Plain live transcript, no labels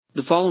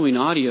The following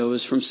audio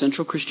is from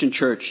Central Christian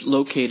Church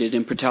located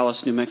in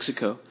Portales, New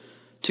Mexico.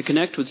 To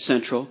connect with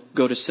Central,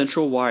 go to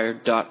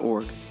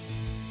centralwired.org.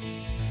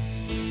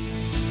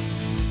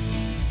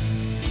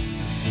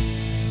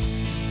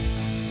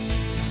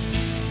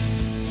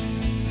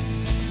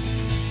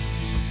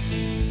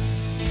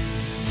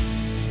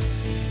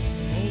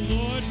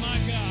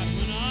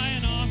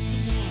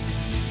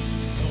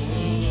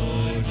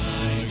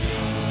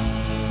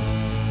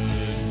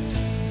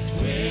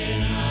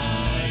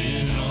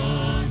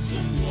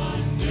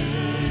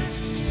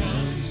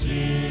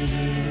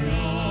 Consider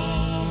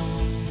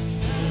all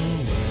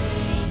the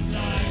world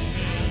thy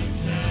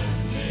hands have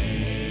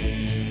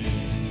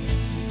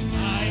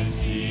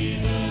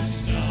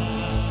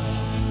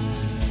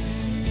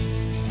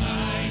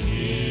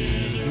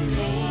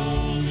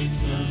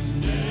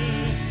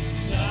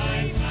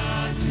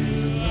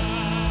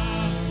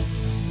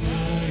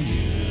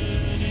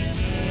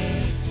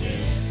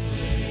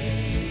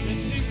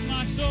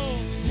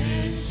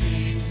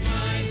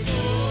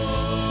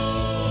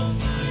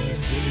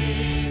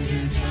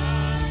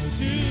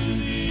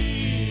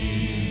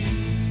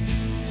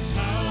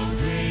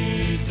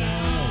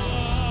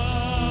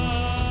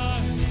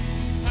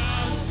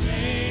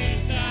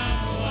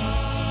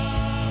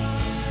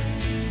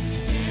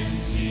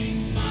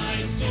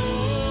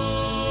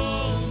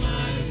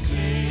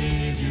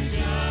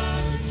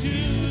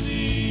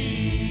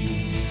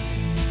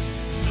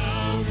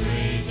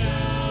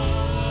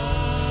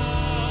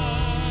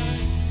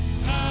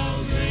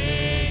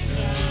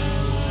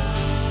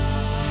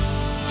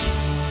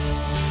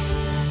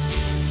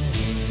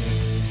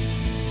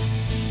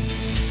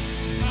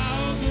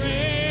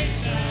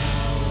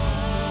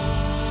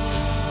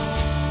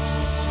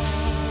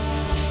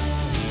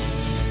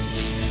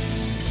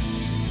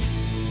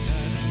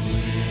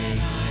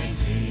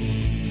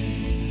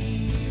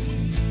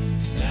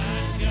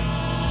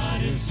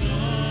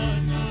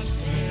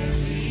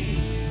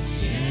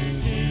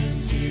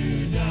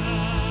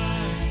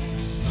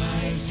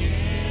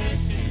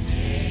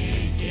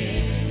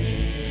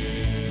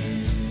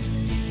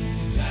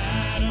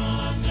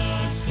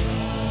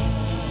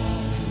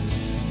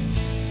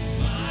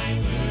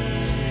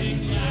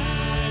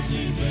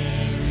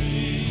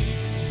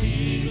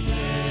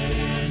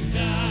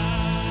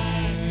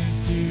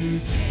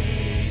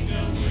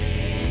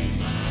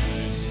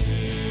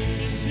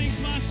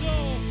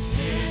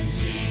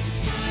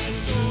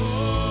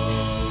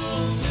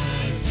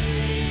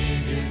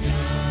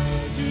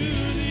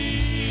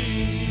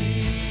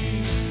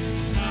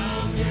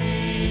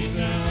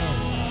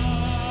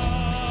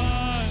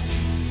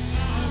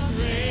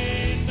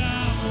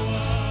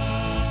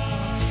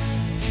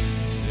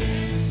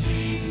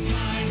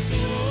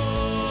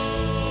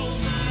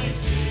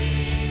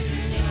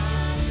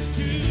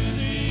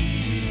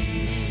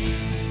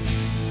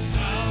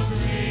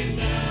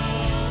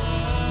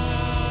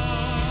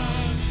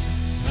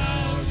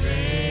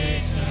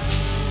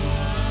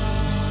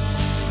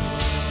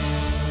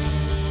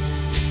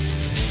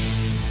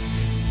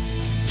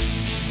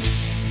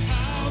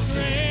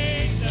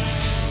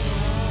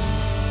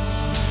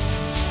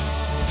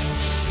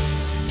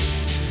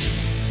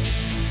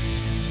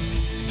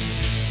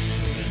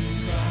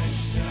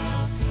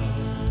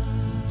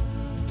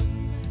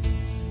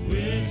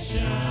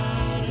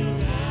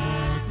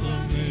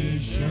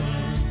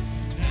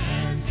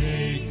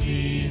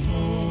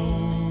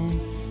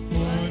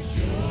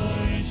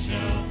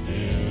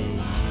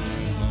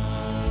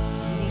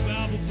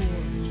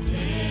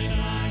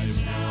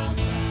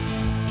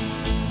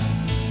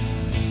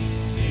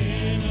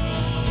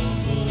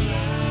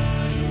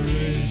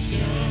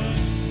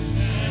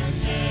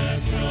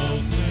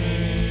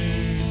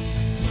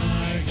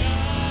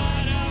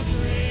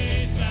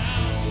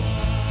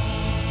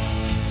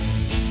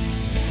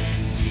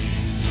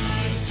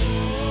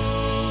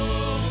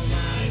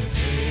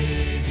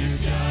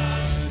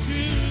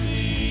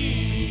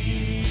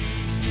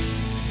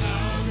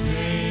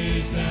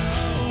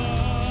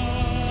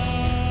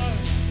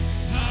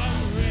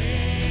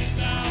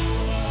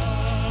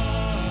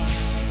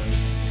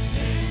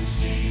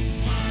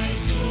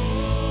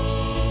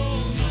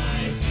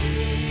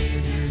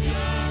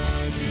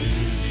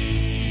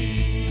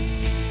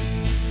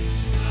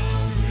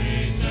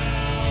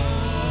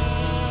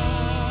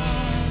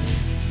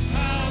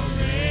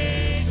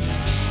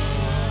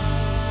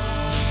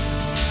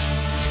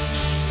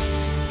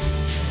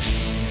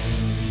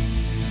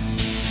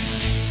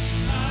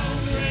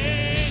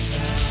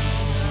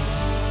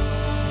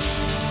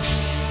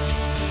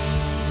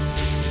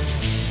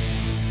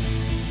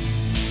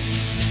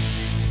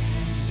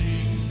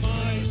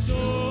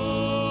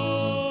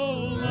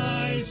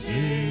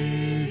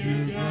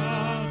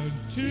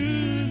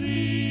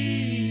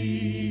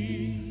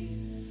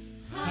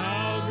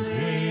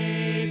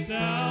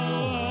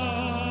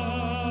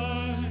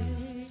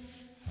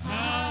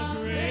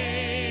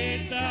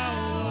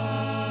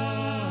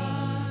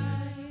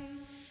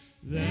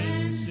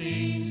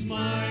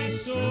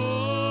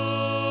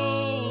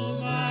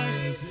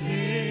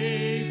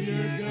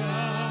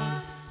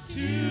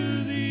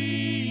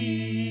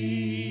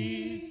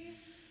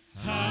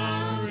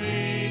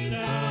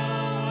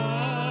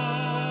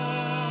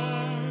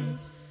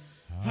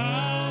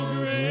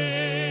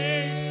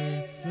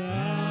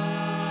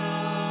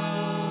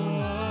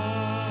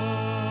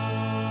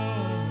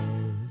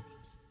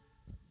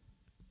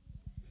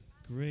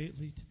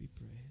greatly to be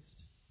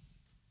praised.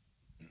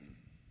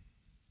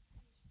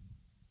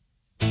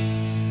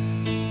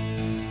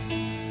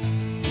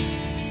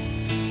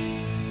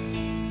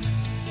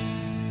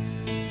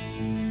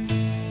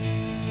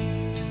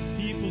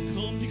 People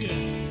come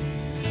together.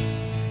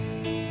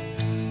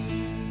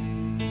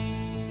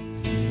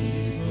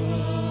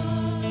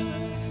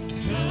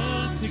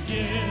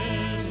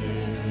 Together,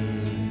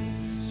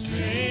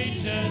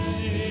 strange as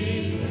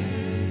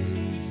neighbors,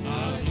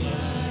 our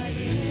blood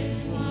is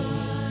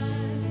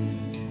one.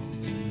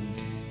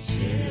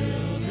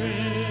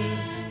 Children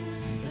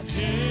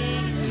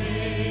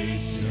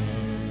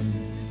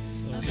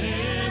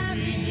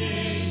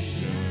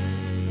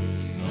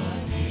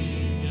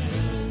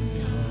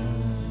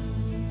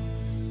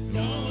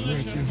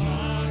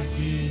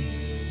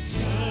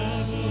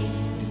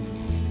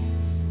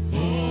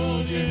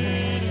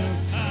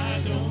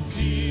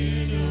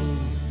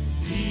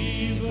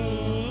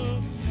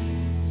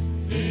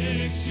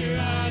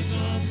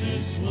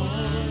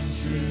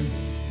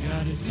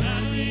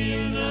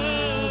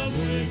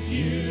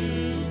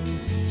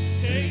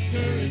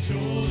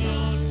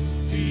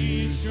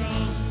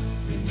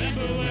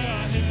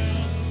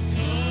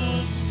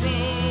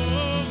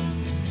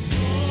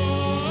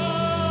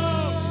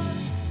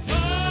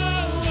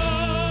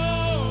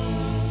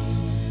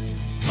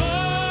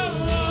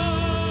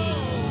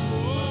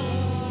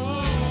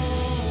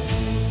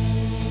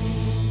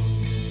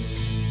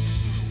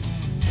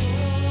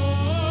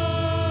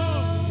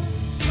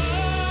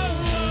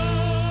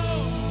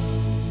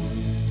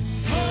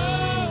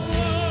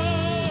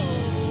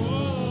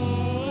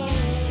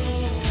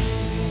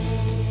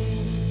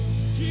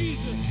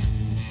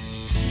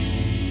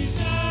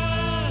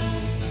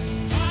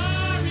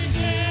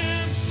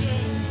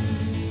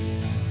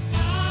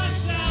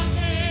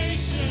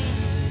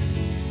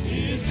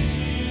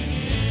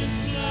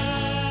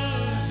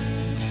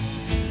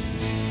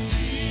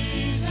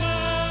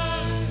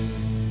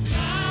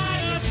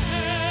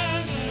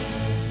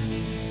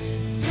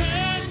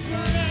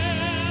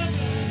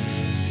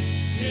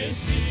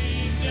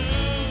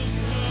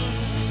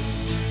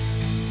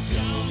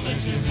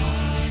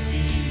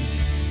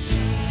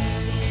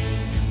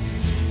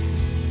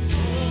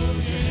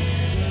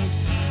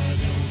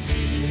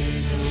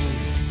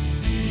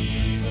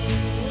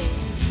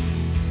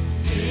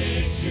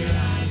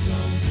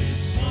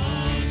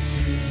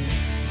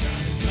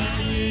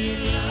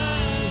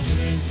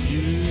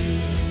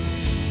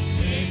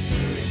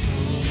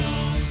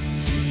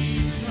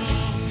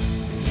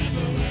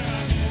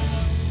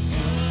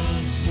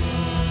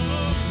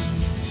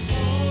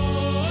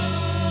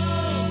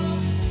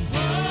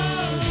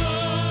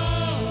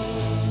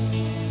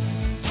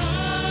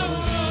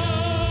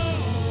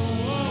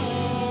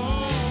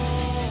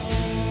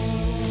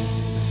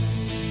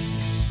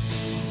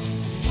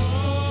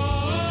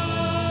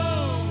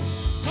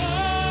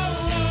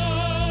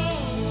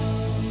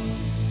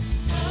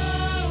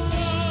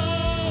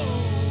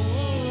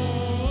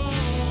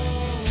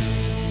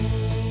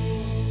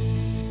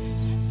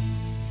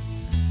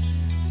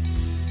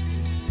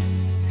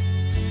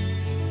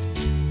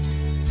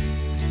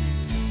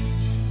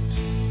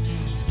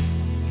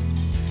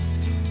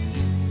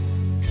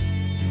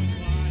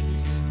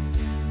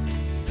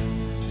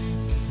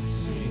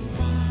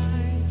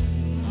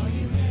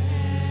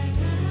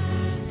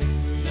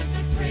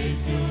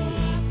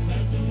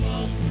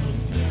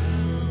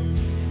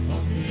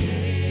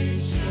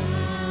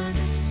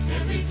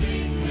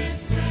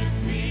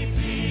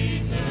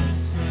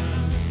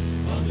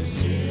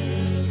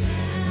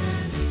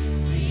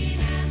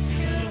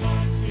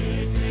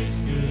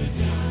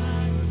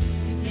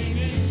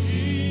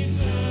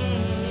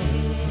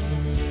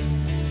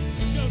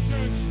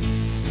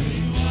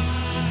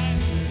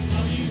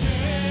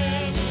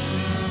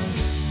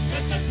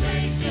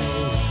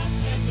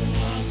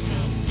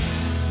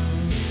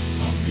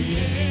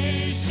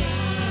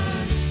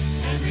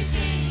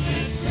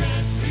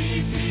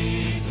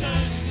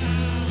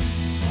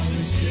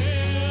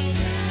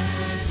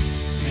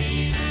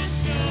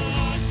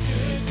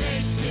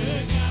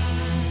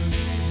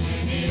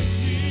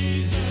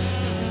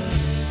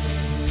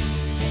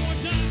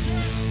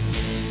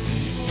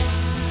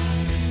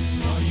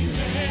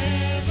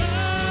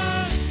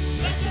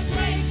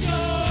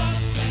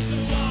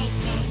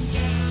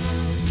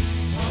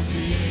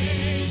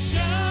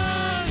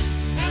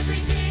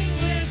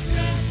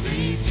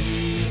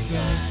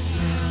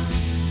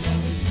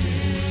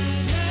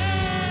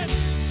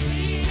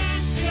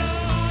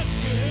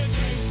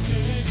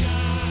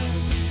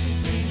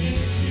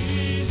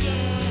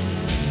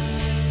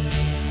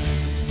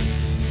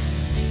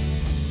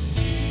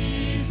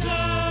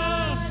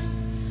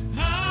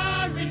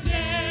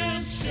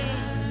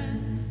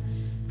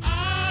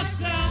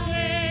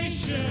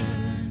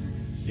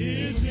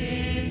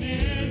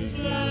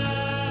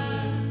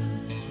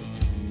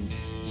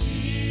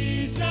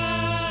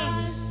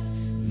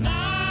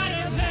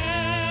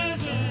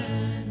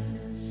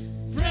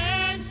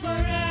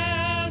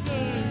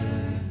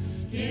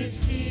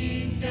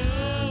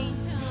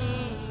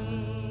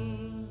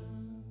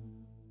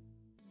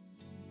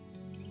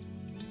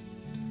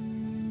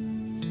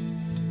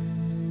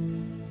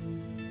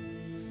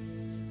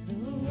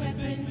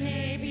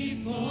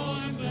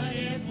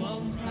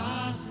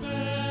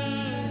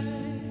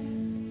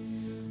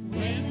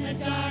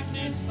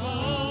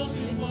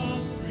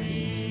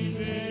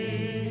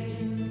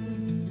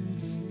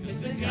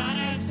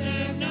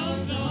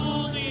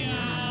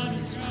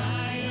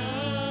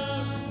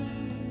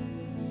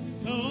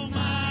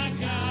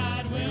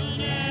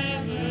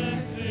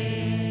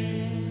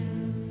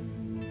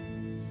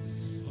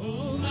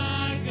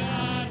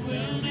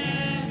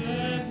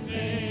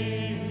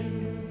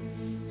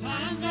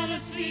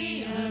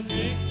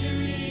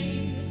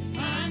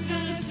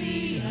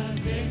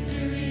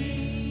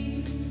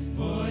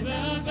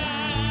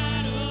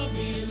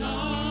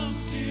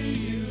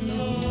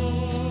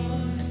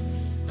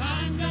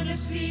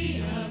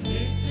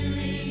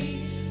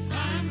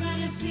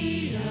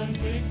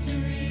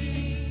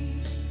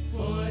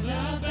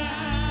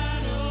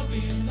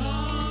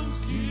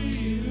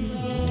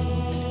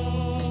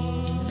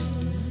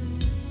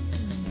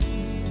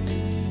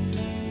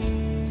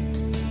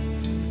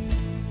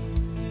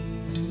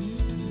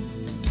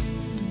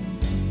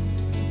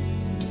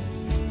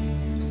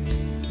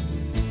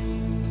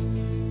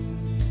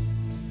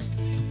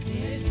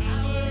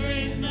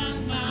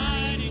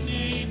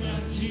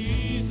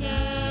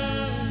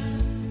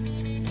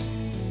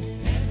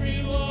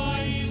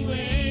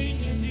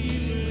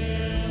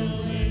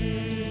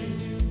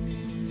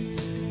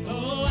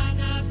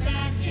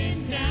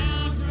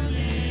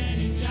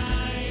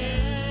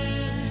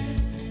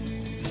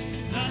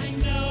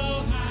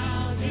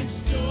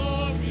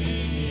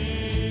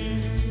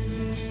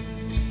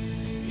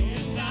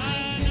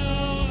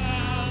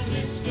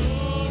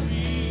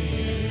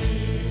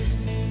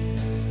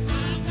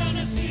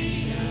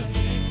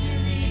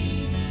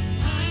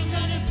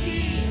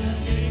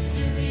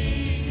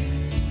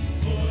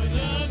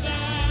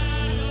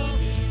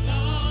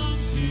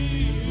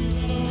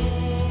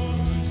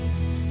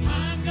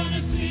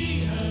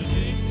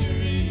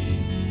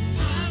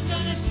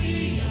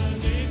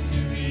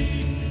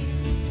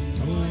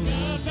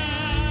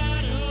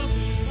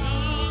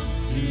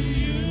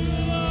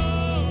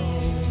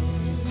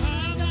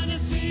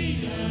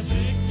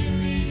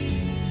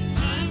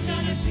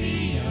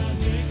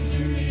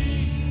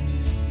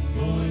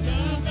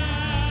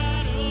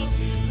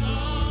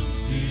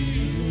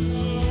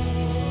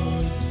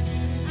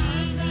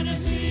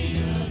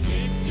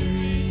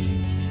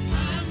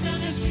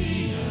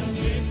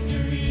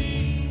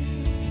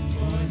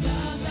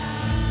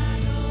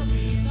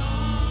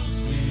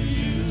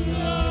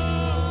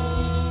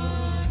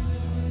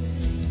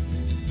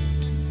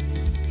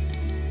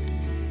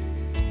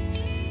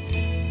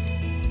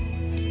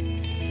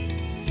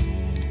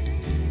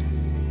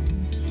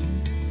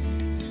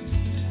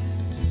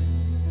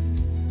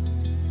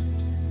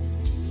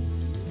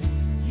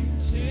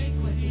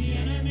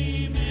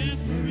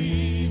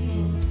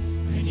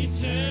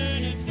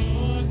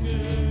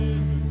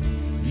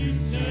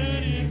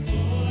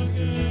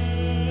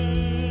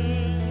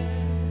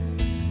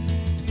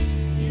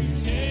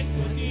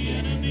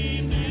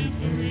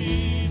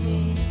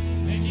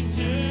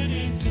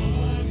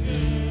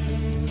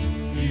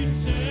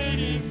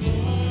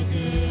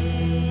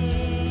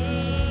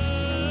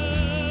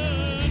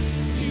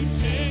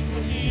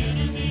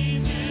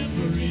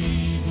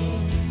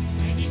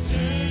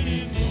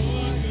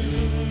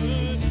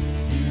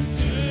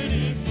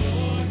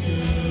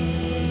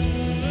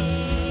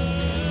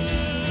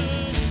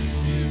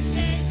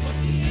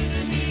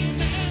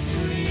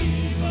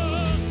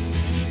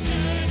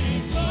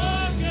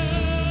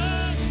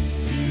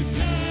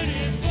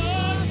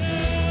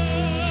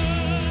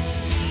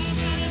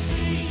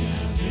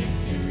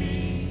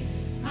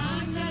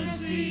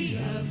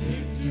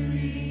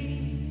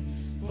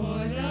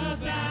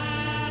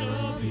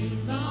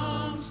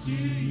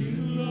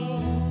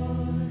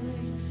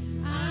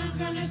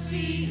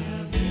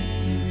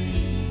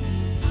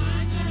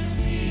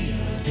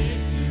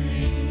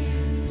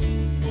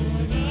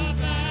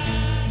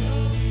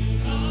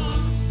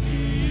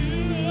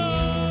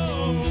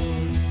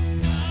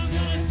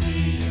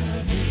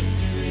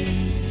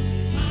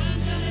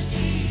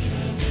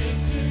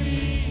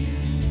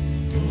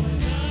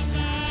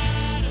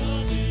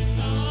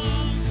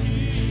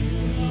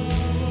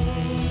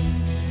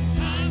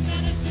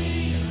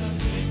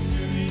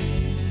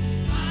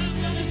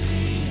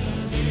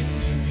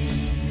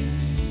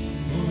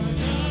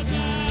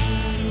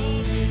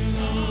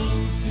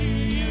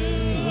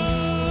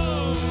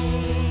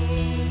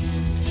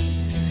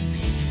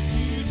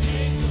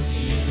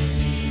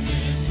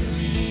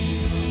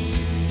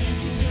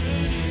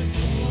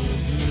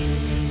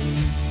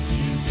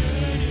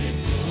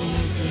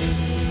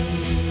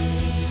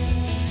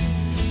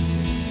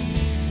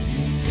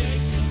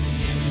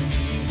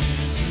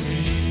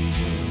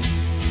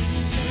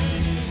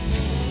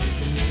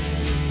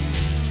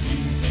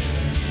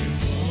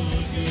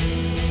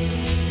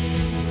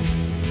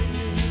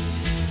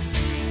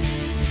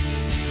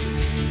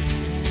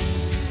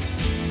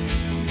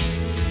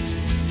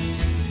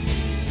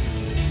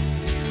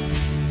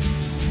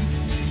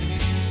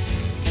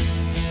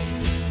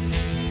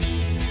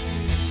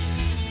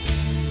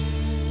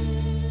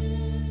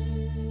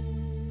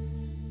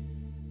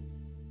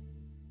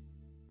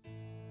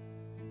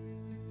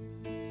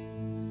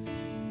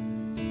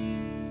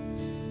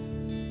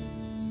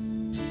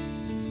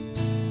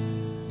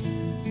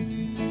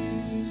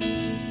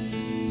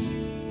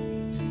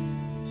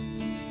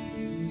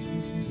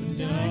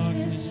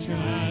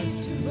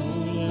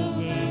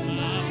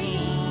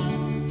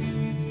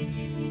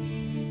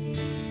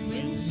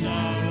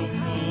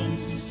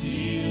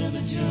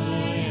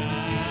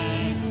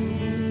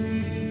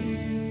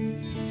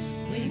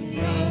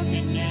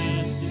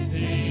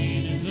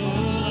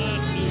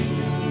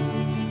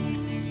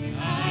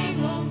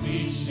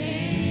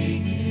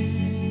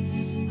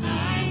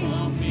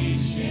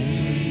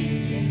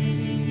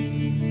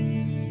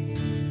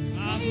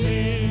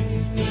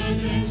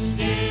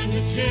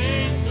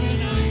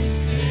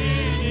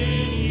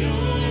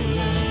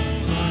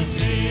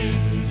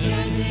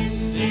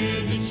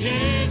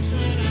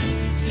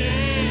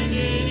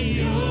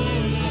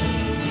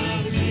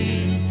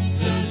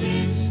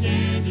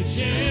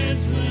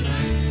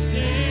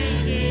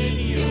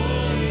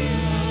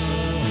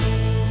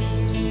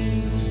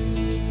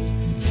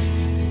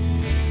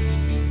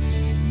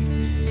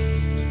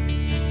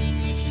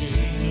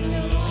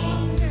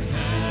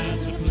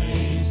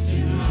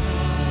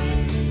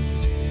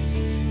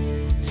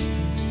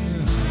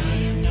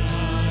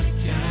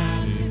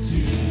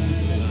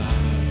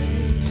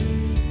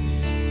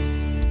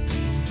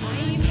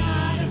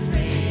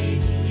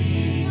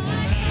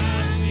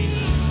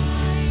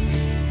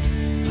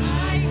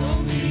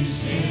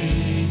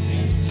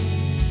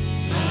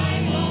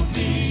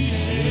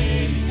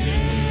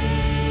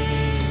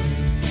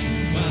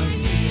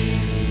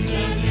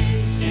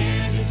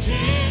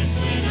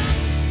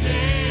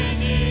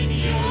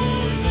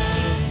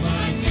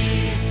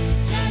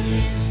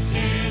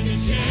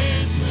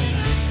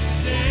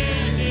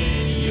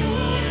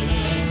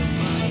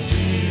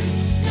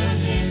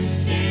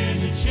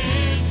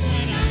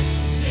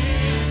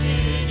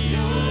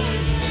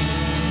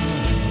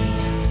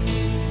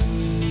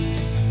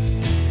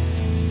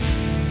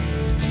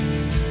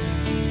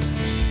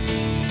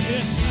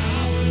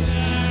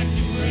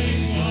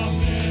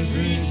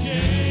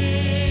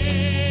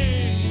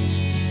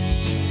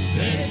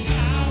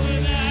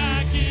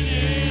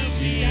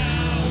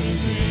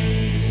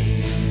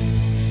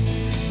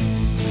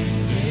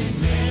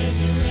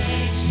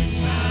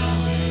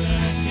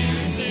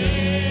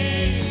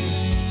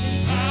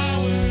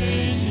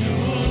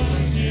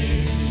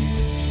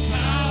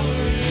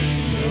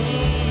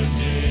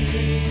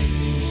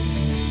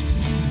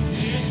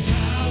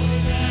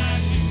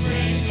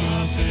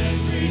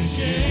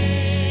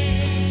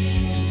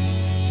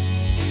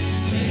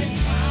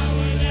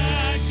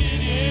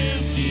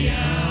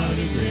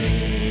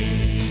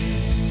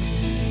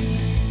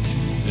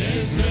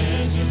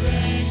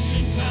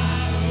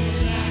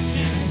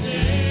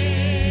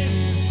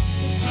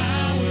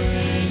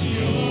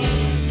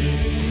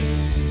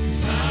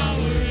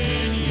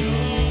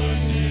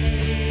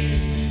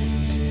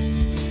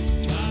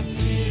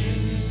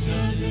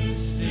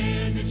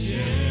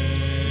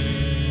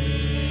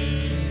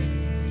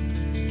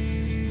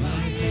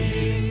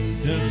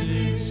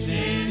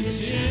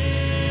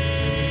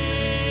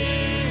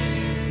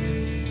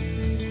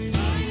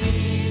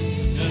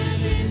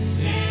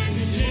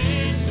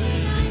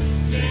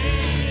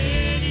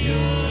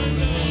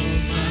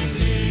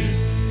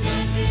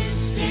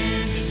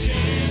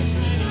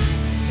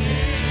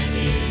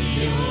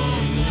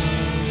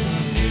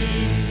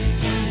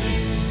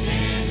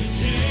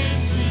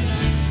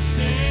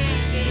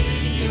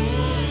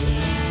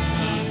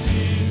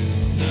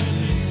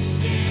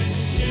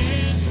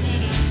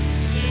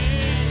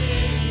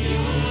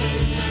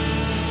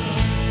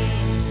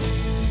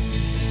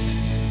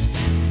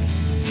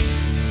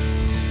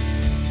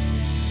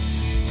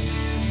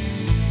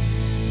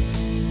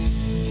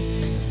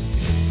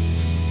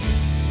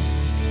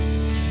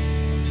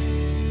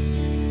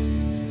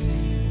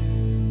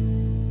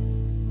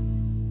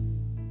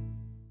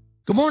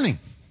Good morning.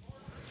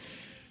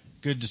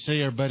 Good to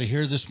see everybody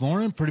here this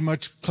morning. Pretty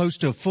much close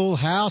to a full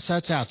house.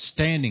 That's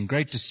outstanding.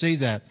 Great to see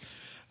that.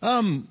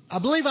 I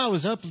believe I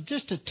was up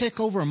just a tick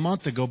over a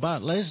month ago,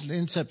 about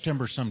in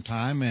September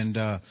sometime, and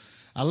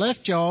I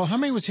left y'all. How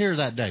many was here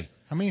that day?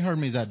 How many heard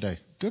me that day?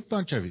 Good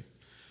bunch of you.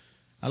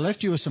 I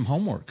left you with some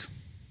homework.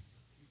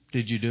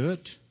 Did you do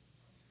it?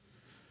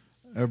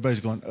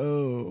 Everybody's going,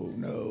 oh,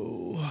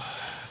 no.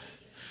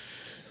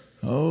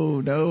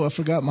 Oh, no, I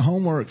forgot my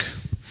homework.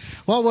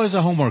 What was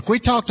the homework? We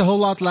talked a whole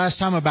lot last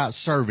time about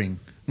serving,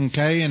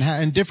 okay,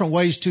 and different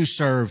ways to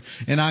serve.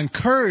 And I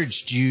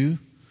encouraged you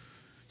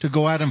to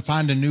go out and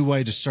find a new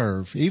way to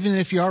serve. Even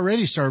if you're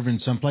already serving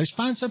someplace,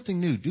 find something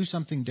new. Do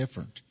something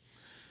different.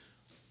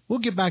 We'll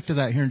get back to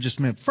that here in just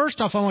a minute. First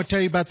off, I want to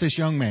tell you about this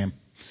young man.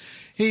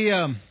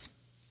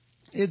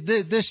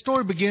 This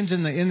story begins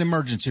in the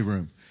emergency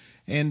room.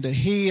 And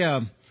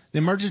the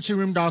emergency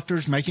room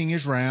doctor's making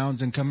his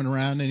rounds and coming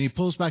around, and he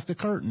pulls back the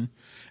curtain.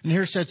 And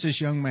here sits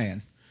this young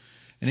man.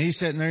 And he's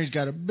sitting there. He's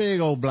got a big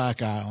old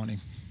black eye on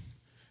him.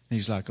 And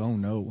he's like, oh,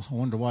 no, I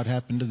wonder what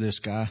happened to this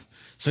guy.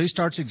 So he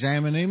starts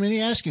examining him, and he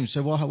asks him,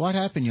 said, well, what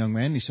happened, young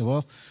man? And he said,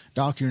 well,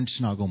 Doc, you're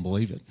just not going to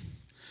believe it.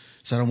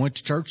 He said, I went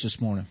to church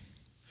this morning.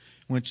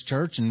 Went to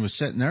church and was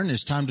sitting there, and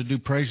it's time to do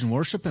praise and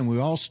worship, and we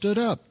all stood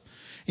up.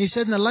 He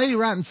said, and the lady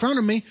right in front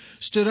of me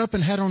stood up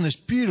and had on this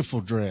beautiful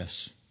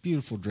dress.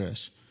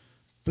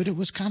 But it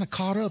was kind of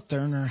caught up there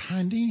in her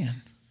hind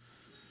end.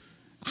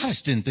 I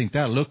just didn't think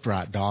that looked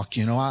right, Doc.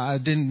 You know, I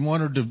didn't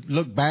want her to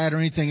look bad or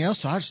anything else,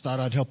 so I just thought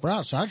I'd help her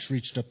out. So I just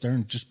reached up there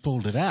and just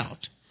pulled it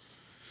out.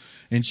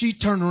 And she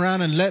turned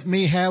around and let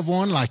me have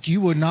one like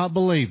you would not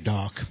believe,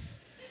 Doc.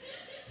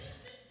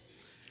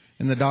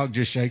 And the doc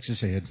just shakes his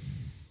head.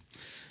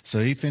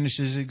 So he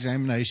finishes his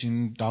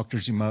examination,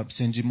 doctors him up,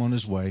 sends him on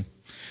his way.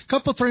 A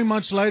couple, 3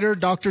 months later,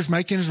 doctor's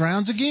making his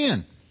rounds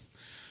again.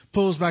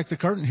 Pulls back the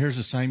curtain. Here's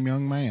the same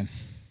young man.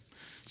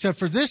 Except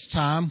for this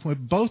time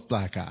with both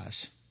black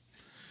eyes.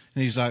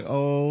 And he's like,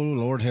 oh,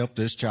 Lord, help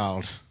this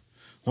child.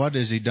 What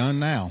has he done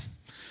now?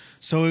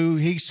 So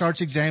he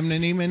starts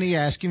examining him, and he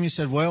asked him, he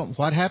said, well,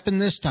 what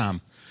happened this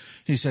time?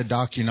 He said,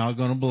 Doc, you're not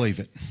going to believe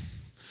it.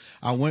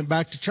 I went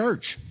back to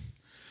church.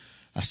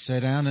 I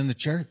sat down in the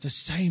chair. The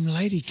same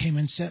lady came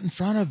and sat in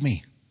front of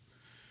me.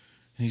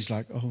 And he's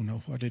like, oh,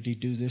 no, what did he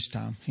do this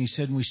time? He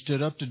said, and we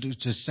stood up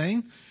to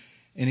sing.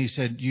 And he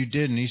said, you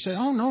did. And he said,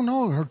 oh,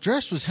 no, her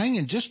dress was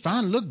hanging just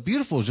fine. Looked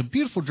beautiful. It was a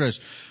beautiful dress.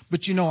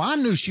 But, you know, I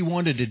knew she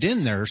wanted it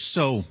in there,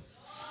 so.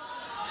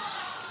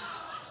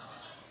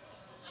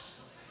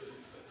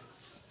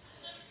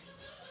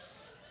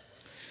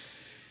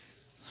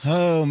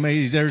 Oh,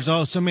 maybe there's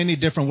so many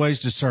different ways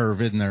to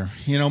serve, isn't there?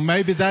 You know,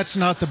 maybe that's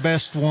not the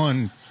best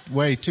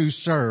way to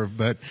serve,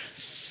 but,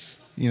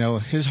 you know,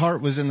 his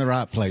heart was in the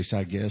right place,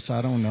 I guess.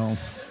 I don't know.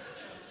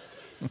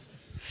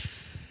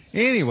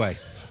 Anyway.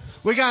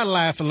 We got to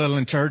laugh a little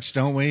in church,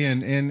 don't we,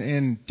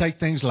 and take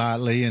things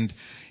lightly. And,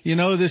 you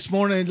know, this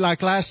morning,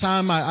 like last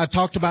time, I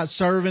talked about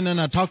serving,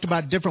 and I talked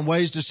about different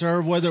ways to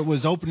serve, whether it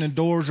was opening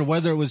doors or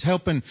whether it was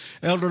helping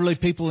elderly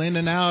people in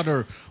and out,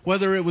 or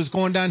whether it was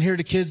going down here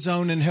to Kids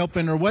Zone and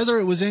helping, or whether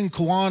it was in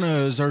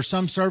Kiwanis or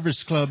some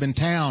service club in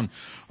town,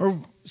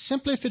 or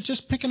simply if it's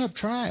just picking up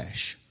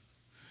trash.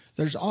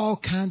 There's all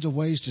kinds of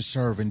ways to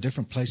serve and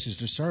different places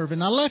to serve.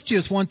 And I left you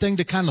with one thing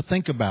to kind of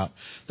think about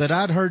that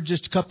I'd heard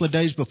just a couple of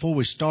days before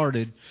we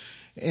started,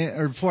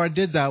 or before I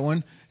did that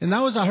one. And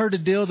that was, I heard a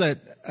deal that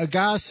a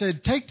guy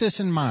said, take this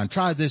in mind.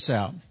 Try this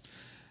out.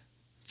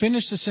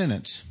 Finish the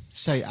sentence.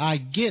 Say, I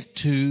get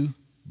to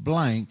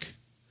blank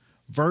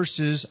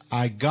versus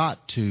I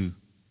got to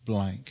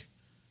blank.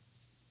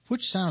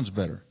 Which sounds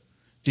better?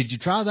 Did you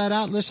try that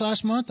out this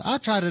last month? I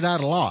tried it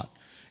out a lot.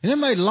 And it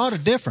made a lot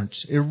of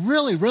difference. It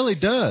really, really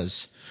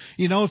does.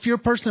 You know, if you're a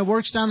person that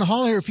works down the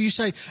hall here, if you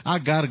say, I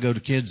got to go to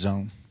Kids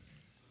Zone.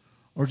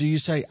 Or do you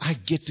say, I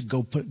get to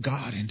go put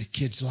God into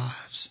kids'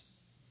 lives?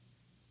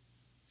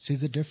 See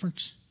the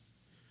difference?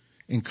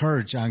 I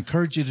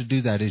encourage you to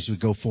do that as we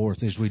go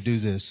forth, as we do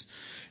this.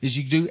 As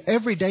you do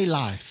everyday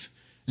life.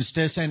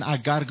 Instead of saying, I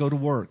got to go to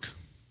work.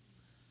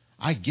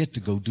 I get to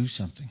go do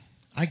something.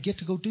 I get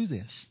to go do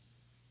this.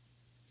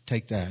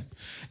 Take that.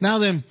 Now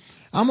then,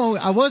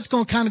 I was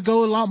going to kind of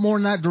go a lot more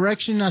in that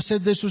direction. I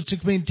said this was to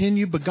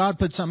continue, but God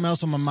put something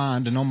else on my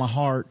mind and on my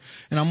heart.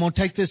 And I'm going to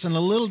take this in a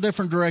little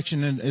different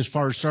direction as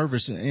far as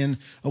service, in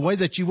a way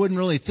that you wouldn't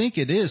really think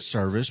it is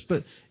service,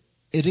 but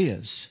it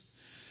is.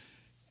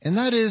 And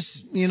that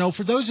is, you know,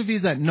 for those of you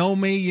that know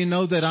me, you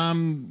know that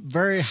I'm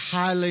very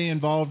highly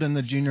involved in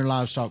the junior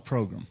livestock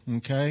program.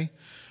 Okay.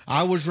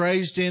 I was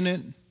raised in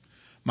it.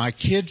 My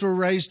kids were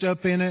raised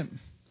up in it.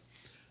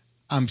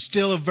 I'm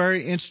still a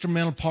very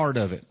instrumental part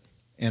of it.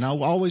 And I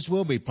always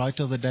will be, probably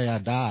till the day I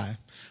die,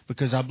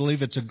 because I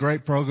believe it's a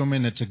great program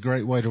and it's a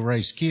great way to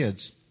raise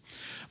kids.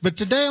 But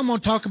today I'm going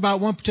to talk about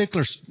one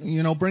particular,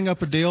 bring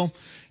up a deal,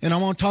 and I'm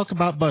going to talk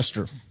about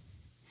Buster,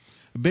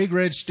 a big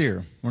red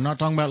steer. We're not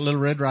talking about Little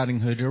Red Riding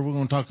Hood here. We're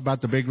going to talk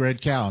about the big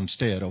red cow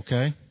instead,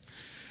 okay?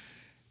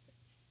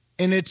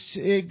 And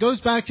it goes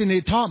back and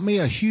it taught me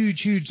a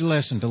huge, huge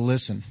lesson to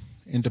listen.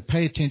 and to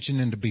pay attention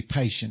and to be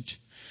patient.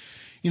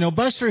 You know,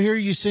 Buster here,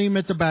 you see him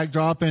at the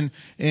backdrop, and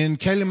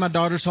Kaylee, my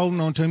daughter's holding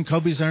on to him.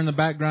 Kobe's there in the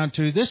background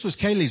too. This was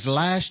Kaylee's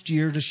last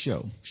year to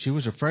show. She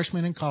was a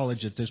freshman in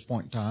college at this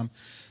point in time.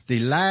 The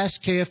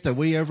last calf that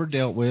we ever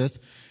dealt with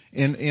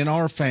in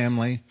our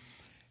family.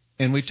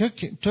 And we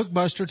took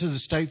Buster to the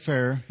state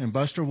fair, and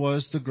Buster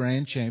was the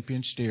grand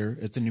champion steer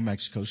at the New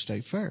Mexico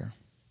State Fair.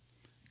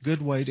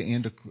 Good way to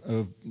end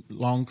a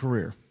long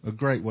career, a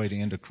great way to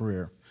end a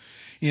career.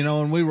 You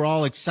know, and we were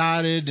all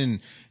excited and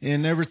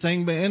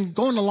everything. And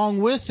going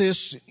along with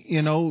this,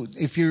 you know,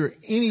 if you're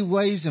any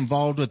ways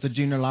involved with the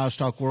junior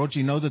livestock world,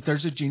 you know that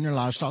there's a junior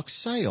livestock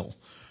sale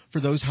for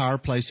those higher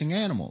placing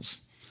animals.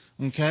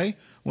 Okay?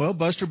 Well,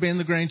 Buster being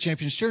the grand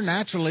champion steer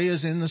naturally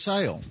is in the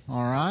sale.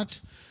 All right?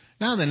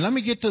 Now then, let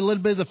me get to a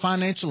little bit of the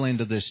financial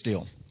end of this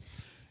deal.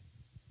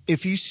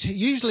 If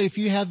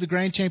you have the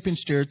grand champion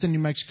steer at the New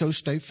Mexico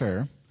State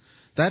Fair,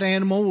 that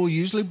animal will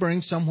usually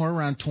bring somewhere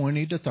around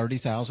 $20,000 to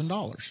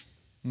 $30,000.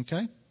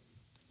 Okay?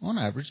 On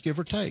average, give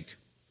or take.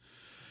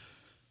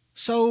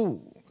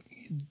 So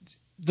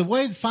the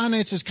way the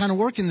finances kind of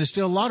work in this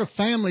deal, a lot of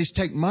families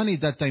take money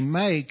that they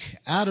make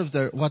out of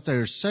what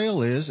their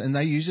sale is, and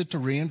they use it to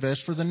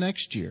reinvest for the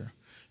next year,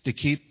 to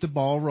keep the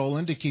ball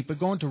rolling, to keep it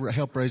going, to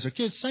help raise their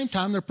kids. Same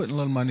time, they're putting a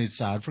little money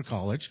aside for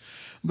college.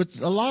 But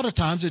a lot of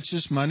times, it's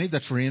just money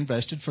that's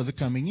reinvested for the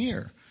coming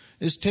year.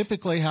 It's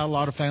typically how a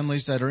lot of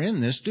families that are in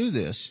this do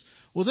this.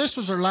 Well, this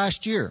was their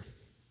last year.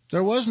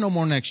 There was no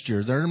more next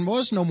year. There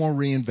was no more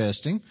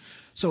reinvesting.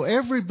 So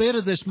every bit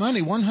of this money,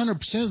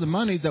 100% of the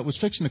money that was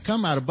fixing to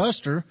come out of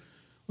Buster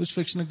was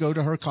fixing to go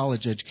to her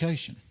college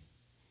education.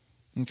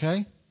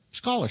 Okay?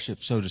 Scholarship,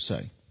 so to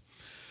say.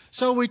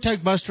 So we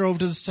take Buster over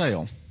to the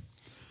sale.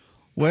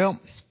 Well,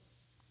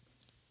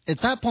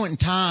 at that point in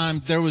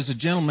time, there was a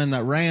gentleman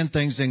that ran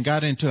things and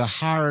got into a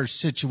higher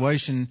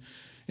situation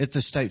at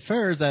the state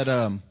fair that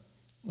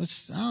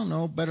was, I don't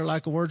know, better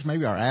lack of words,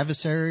 maybe our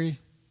adversary,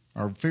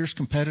 our fierce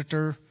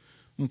competitor.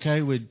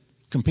 Okay, we'd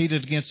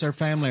competed against their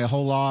family a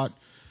whole lot.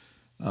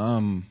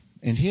 And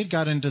he had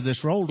got into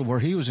this role to where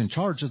he was in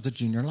charge of the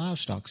junior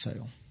livestock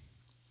sale.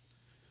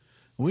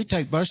 We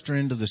take Buster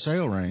into the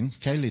sale ring,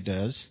 Kaylee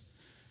does,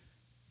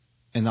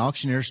 and the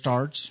auctioneer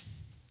starts,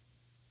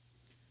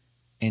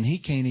 and he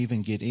can't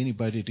even get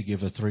anybody to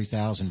give a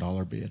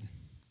 $3,000 bid.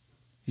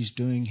 He's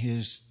doing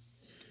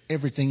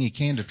everything he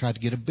can to try to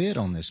get a bid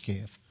on this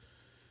calf.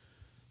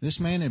 This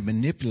man had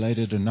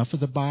manipulated enough of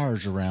the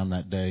buyers around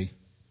that day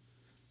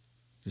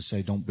to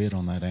say, don't bid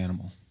on that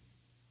animal.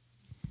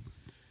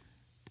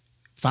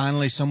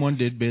 Finally, someone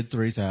did bid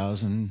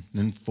 $3,000,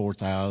 then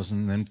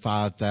 $4,000, then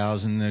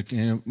 $5,000.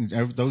 You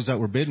know, those that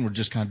were bidding were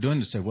just kind of doing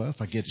it to say, well,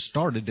 if I get it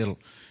started,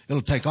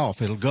 it'll take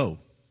off, it'll go.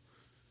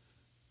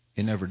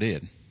 It never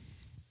did.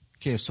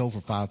 Calf sold for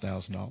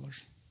 $5,000.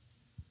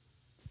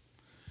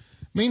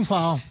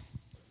 Meanwhile,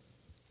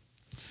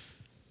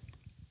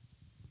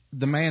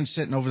 the man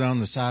sitting over there on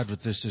the side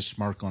with this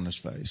smirk on his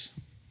face.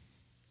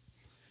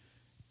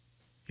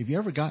 Have you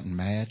ever gotten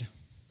mad?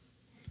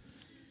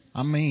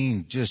 I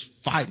mean, just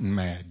fighting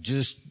mad.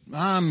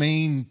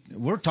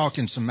 We're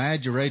talking some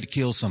mad, you're ready to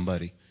kill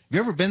somebody. Have you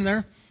ever been there?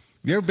 Have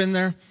you ever been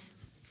there?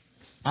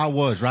 I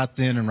was right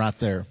then and right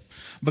there.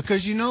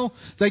 Because, you know,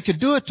 they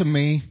could do it to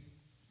me.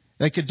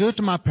 They could do it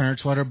to my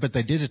parents, whatever, but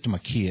they did it to my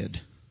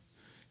kid.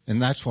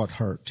 And that's what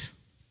hurt.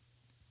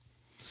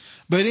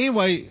 But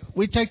anyway,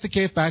 we take the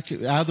calf back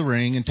out of the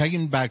ring and take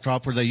him to the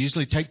backdrop where they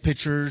usually take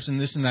pictures and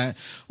this and that.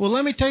 Well,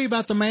 let me tell you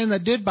about the man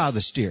that did buy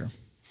the steer.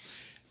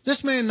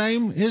 This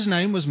man, his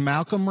name was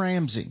Malcolm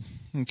Ramsey,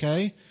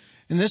 okay?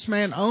 And this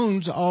man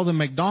owns all the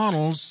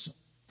McDonald's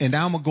in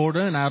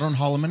Alamogordo and out on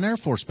Holloman Air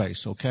Force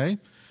Base, okay?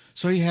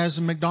 So he has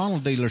the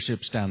McDonald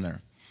dealerships down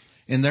there.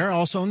 And they're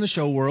also in the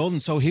show world,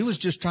 and so he was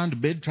just trying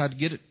to try to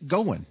get it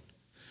going.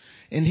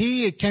 And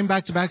he came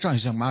back to backdrop. He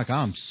said, Mike,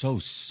 I'm so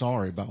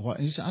sorry about what.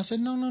 I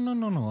said,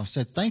 no. I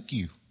said, thank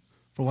you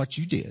for what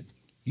you did.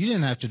 You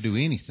didn't have to do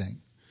anything,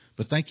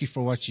 but thank you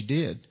for what you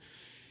did.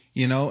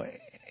 You know,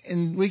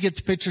 and we get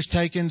the pictures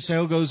taken.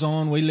 Sale goes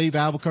on. We leave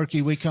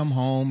Albuquerque. We come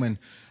home. And,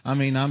 I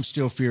mean, I'm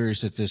still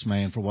furious at this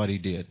man for what he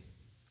did.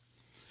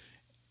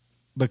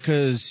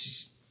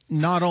 Because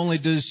not only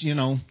does, you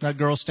know, that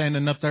girl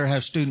standing up there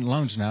have student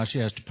loans now she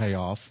has to pay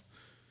off,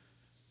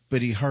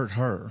 but he hurt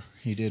her.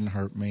 He didn't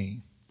hurt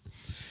me.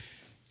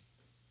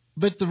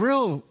 But the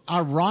real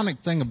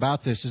ironic thing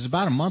about this is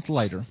about a month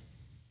later,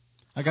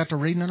 I got to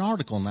reading an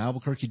article in the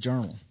Albuquerque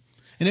Journal.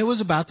 And it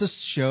was about the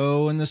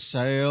show and the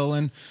sale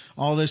and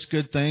all this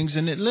good things.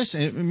 And it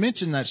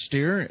mentioned that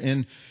steer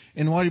and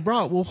what he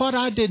brought. Well, what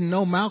I didn't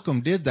know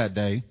Malcolm did that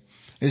day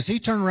is he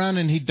turned around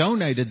and he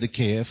donated the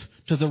calf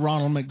to the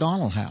Ronald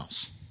McDonald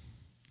House.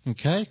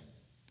 Okay?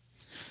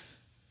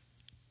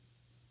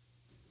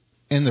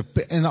 In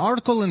the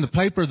article in the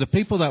paper, the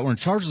people that were in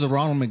charge of the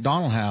Ronald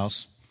McDonald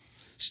House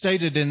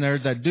stated in there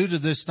that due to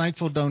this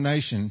thankful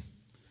donation,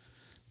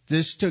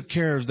 this took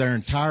care of their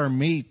entire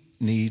meat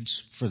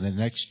needs for the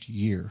next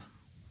year.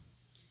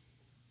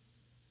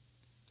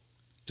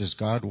 Does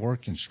God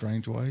work in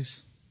strange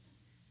ways?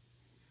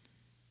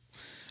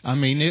 I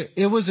mean,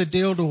 it was a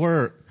deal to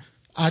where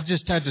I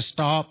just had to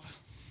stop,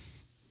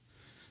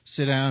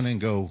 sit down and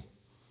go,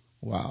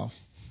 wow.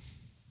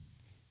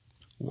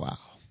 Wow.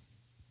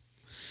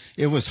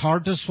 It was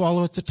hard to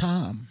swallow at the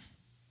time,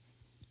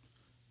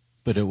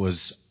 but it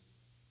was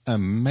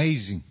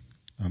amazing,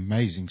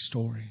 amazing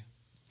story.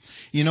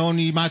 You know, and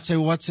you might say,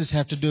 well, what's this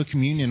have to do with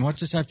communion?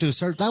 What's this have to do with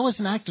service? That was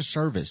an act of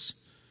service.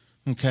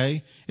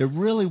 Okay? It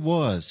really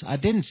was. I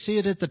didn't see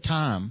it at the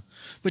time.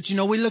 But, you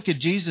know, we look at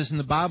Jesus in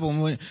the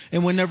Bible,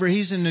 and whenever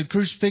he's in the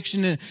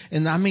crucifixion,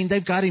 and I mean,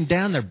 they've got him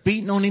down, they're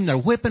beating on him, they're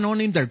whipping on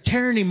him, they're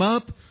tearing him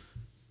up.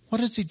 What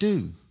does he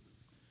do?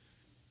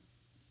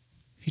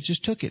 He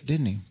just took it,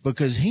 didn't he?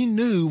 Because he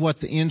knew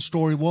what the end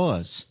story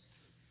was.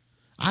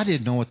 I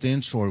didn't know what the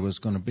end story was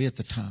going to be at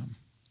the time.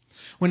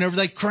 Whenever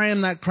they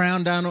crammed that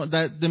crown down,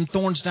 them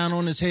thorns down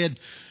on his head,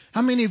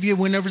 how many of you,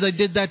 whenever they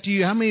did that to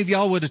you, how many of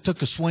y'all would have took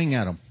a swing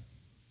at him?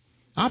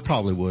 I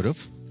probably would have.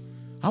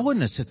 I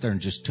wouldn't have sat there and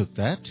just took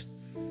that.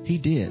 He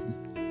did.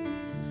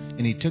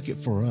 And he took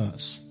it for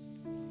us.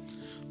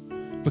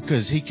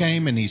 Because he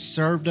came and he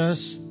served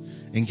us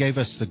and gave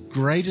us the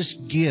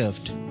greatest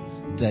gift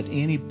that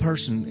any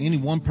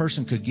one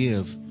person could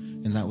give,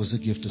 and that was the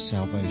gift of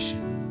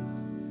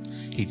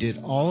salvation. He did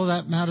all of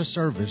that amount of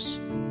service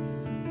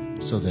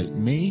so that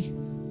me,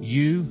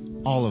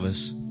 you, all of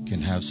us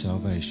can have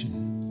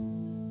salvation.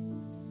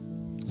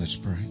 Let's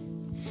pray.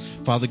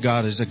 Father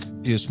God, as I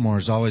come to you this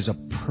morning, as always, I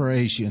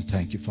praise you and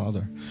thank you,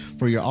 Father,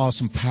 for your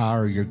awesome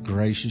power, your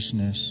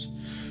graciousness.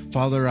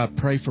 Father, I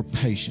pray for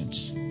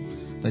patience,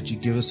 that you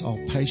give us all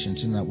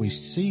patience and that we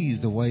see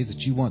the way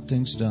that you want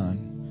things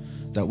done.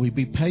 That we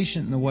be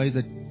patient in the way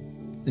that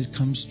it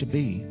comes to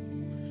be.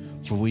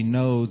 For we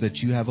know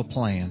that you have a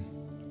plan,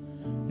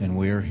 and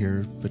we are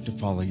here but to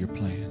follow your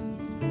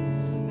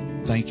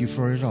plan. Thank you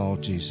for it all,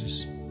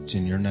 Jesus. It's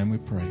in your name we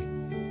pray.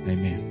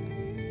 Amen.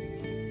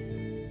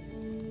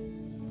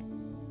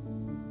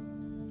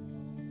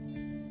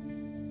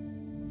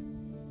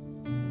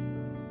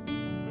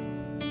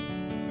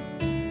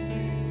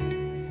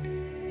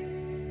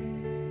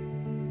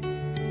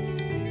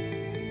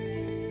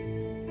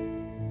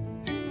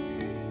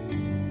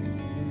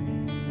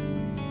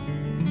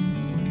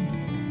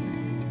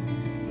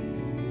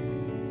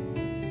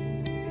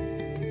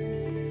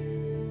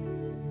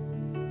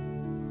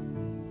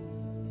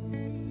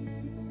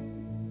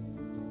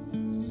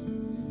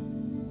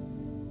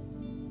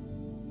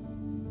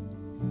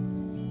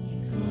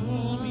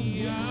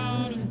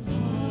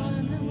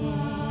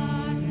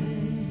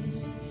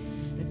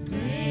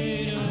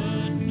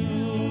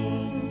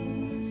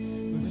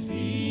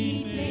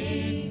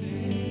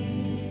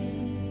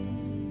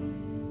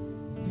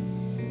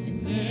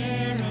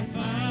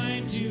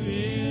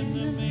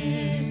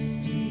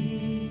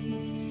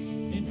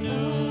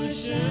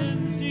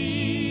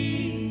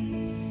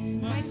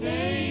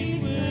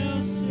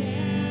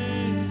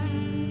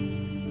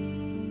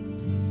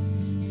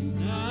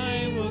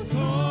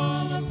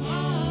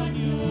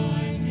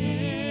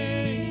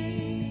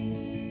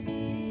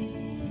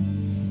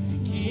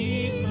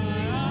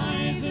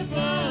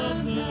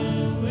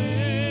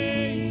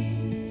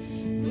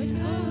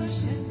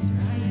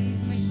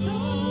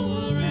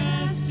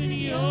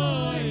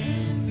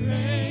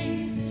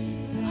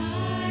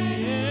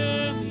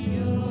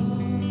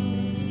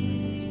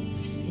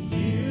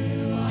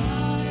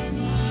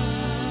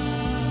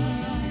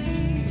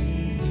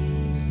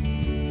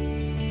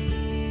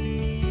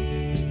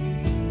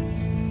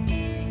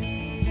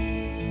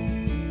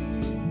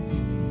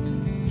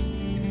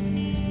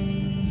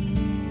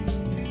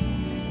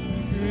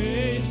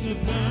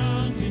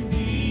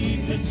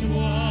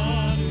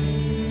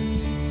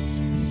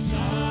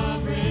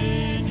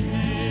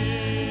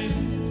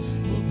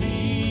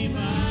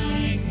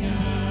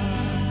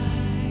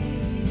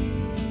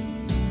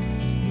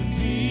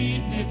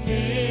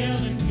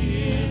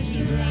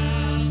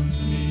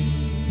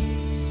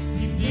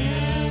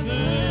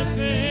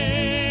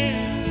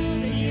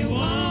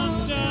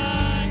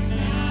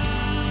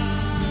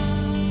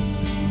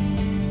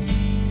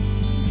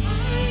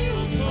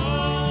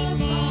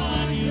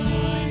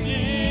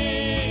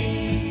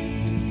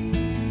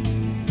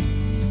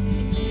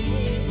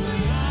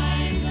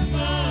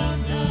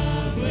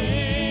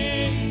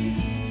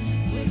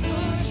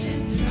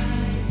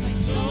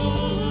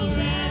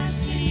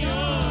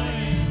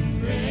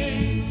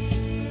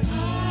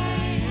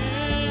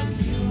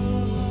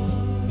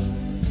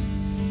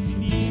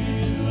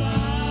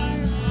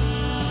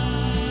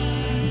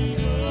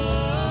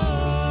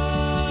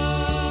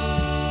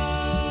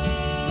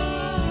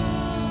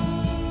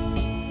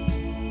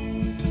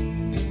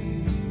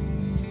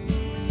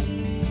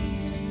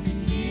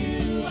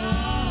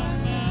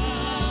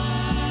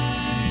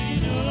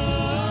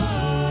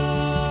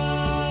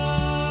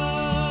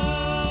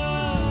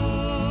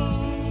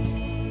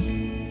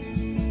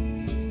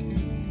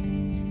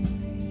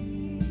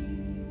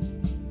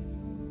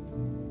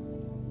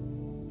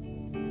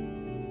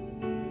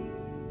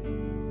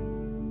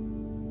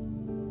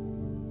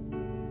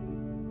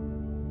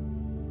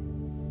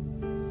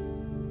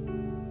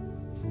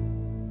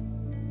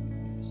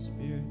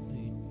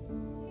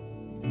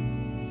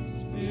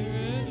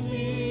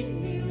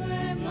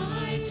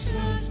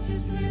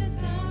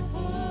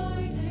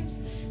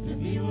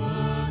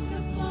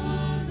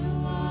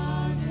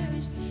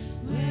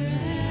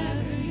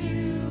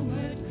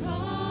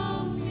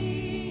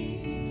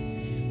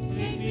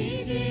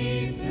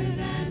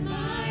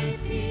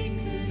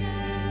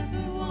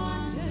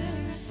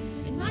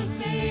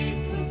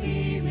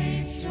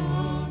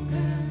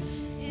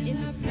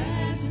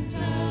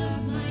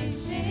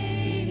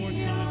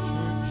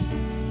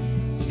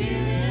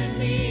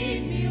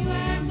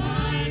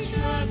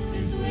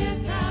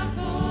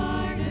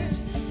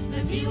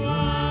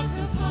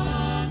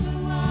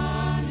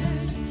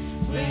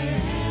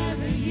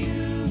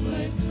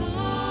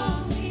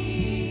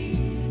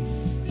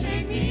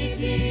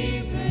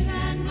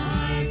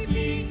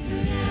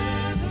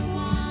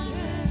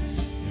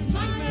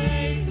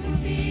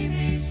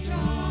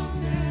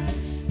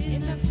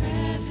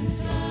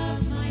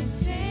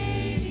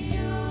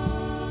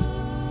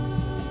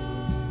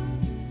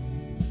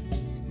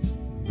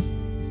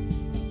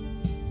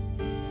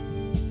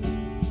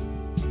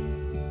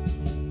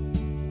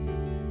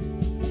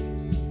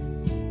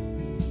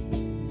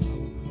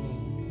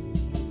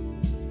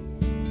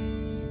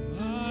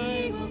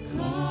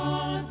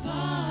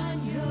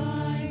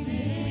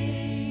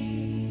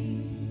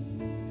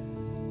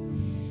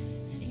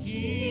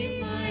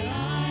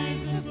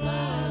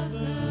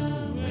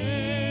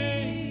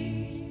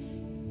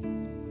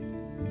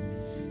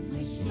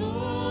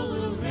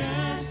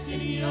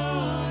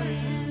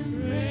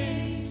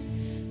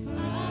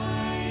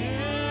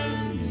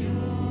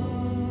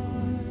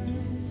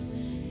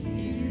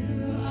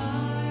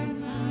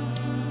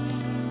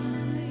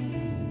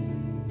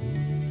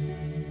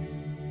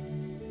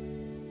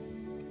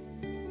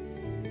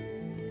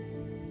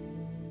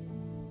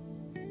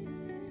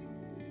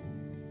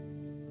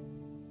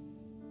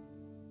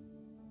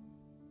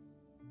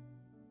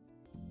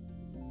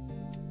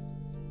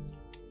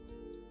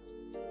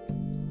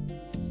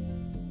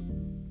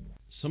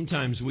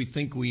 Sometimes we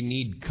think we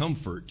need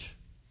comfort,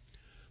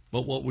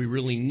 but what we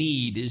really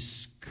need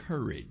is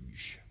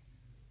courage.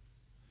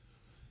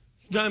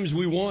 Sometimes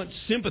we want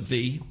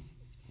sympathy,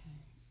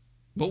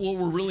 but what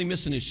we're really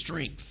missing is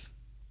strength.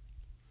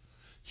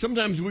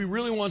 Sometimes we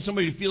really want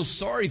somebody to feel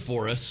sorry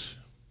for us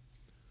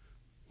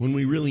when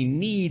we really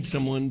need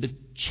someone to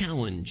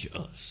challenge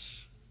us.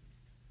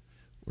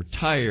 We're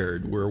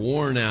tired, we're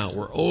worn out,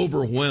 we're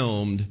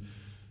overwhelmed.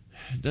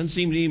 It doesn't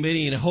seem to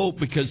be any hope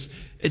because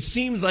it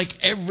seems like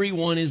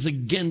everyone is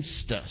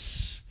against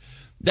us.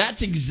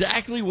 That's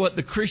exactly what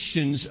the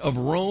Christians of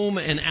Rome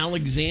and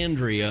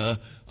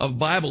Alexandria of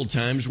Bible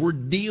times were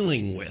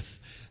dealing with.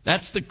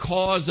 That's the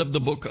cause of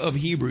the book of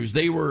Hebrews.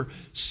 They were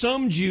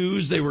some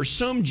Jews, they were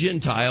some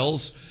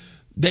Gentiles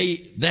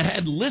that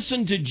had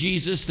listened to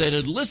Jesus, that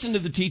had listened to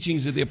the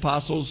teachings of the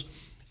apostles,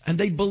 and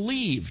they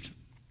believed.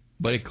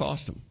 But it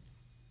cost them.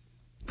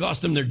 It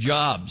cost them their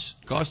jobs,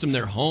 cost them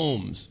their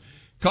homes,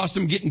 cost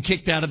them getting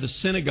kicked out of the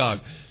synagogue,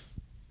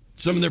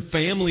 some of their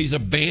families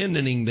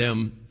abandoning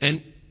them,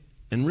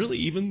 and really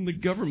even the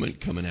government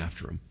coming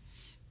after them.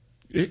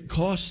 It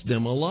cost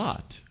them a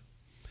lot.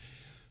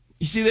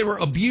 You see, they were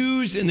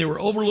abused and they were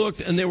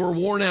overlooked and they were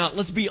worn out.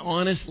 Let's be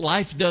honest,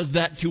 life does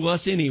that to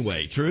us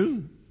anyway,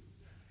 true?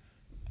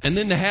 And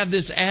then to have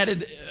this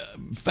added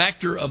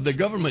factor of the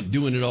government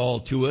doing it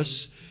all to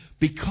us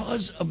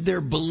because of their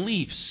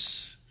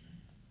beliefs,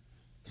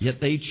 yet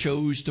they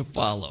chose to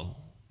follow.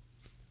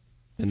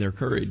 And their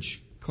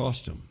courage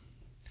cost them.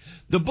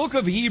 The book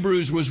of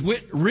Hebrews was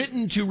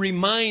written to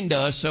remind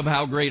us of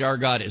how great our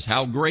God is,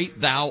 how great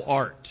thou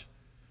art.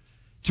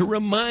 To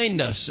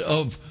remind us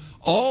of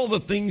all the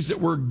things that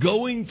we're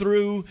going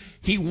through.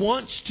 He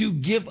wants to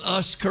give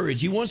us courage.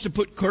 He wants to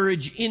put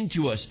courage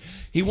into us.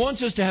 He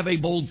wants us to have a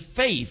bold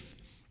faith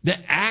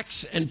that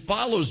acts and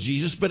follows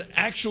Jesus, but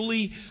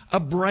actually a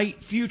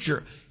bright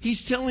future.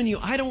 He's telling you,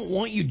 I don't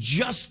want you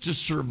just to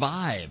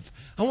survive.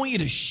 I want you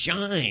to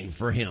shine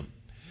for Him.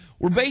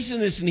 We're basing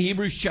this in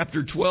Hebrews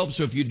chapter 12,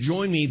 so if you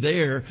join me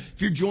there,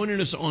 if you're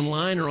joining us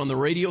online or on the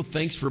radio,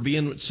 thanks for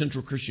being with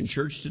Central Christian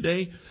Church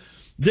today.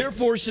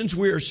 Therefore, since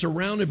we are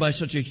surrounded by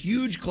such a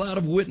huge cloud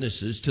of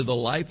witnesses to the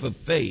life of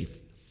faith,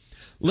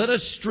 let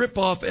us strip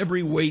off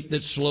every weight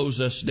that slows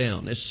us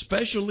down,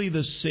 especially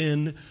the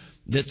sin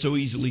that so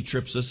easily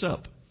trips us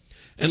up.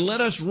 And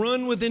let us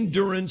run with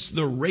endurance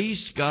the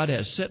race God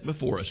has set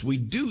before us. We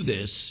do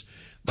this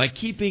by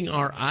keeping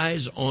our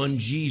eyes on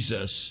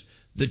Jesus,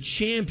 the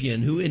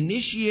champion who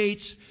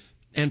initiates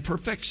and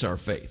perfects our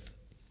faith.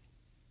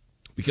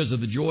 Because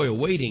of the joy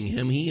awaiting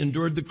Him, He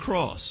endured the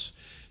cross,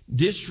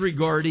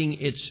 disregarding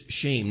its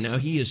shame. Now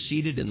He is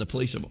seated in the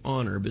place of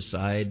honor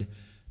beside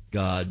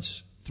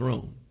God's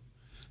throne.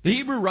 The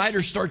Hebrew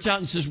writer starts out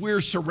and says, we're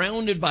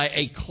surrounded by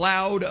a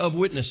cloud of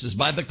witnesses,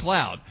 by the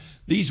cloud.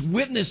 These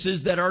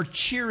witnesses that are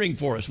cheering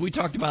for us. We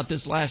talked about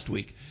this last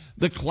week.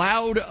 The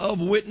cloud of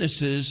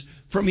witnesses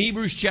from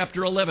Hebrews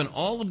chapter 11.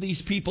 All of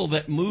these people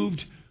that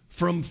moved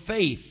from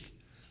faith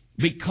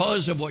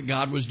because of what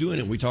God was doing.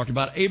 And we talked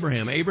about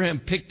Abraham. Abraham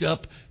picked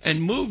up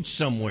and moved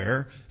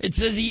somewhere. It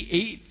says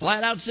he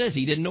flat out says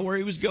he didn't know where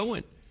he was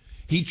going.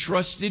 He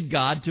trusted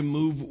God to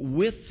move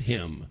with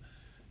him.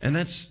 And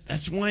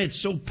that's why it's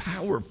so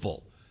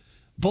powerful.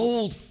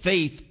 Bold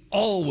faith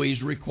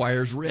always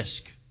requires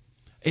risk.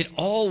 It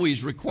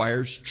always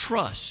requires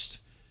trust.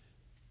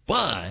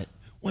 But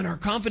when our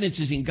confidence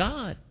is in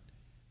God,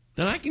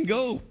 then I can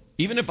go.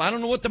 Even if I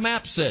don't know what the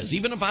map says,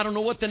 even if I don't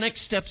know what the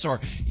next steps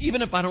are,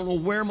 even if I don't know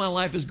where my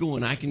life is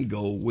going, I can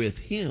go with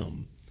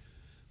Him.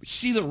 But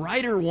see, the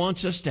writer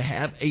wants us to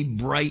have a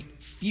bright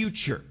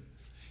future.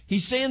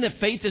 He's saying that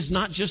faith is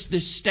not just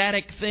this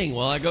static thing.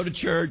 Well, I go to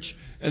church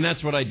and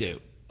that's what I do.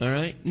 All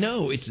right?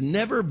 No, it's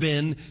never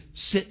been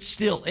sit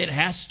still. It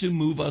has to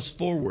move us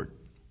forward.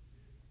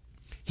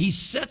 He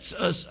sets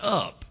us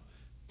up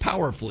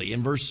powerfully.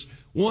 In verse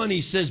 1, he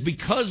says,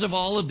 because of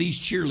all of these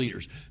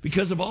cheerleaders,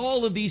 because of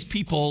all of these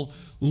people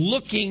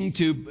looking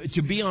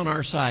to be on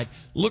our side,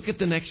 look at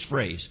the next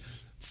phrase.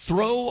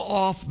 Throw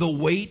off the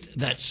weight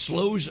that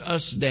slows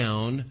us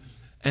down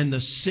and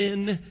the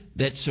sin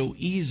that so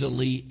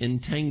easily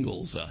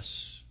entangles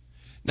us.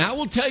 Now, I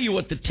will tell you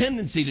what the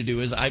tendency to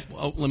do is.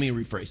 Let me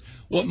rephrase.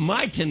 What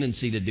my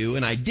tendency to do,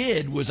 and I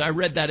did, was I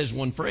read that as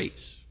one phrase.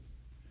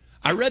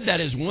 I read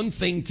that as one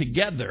thing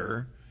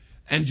together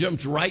and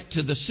jumped right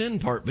to the sin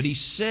part. But he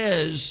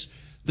says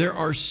there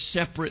are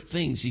separate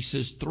things. He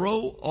says,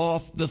 throw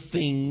off the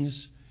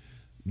things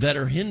that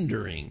are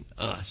hindering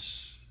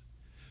us.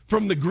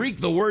 From the Greek,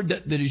 the word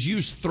that is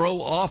used,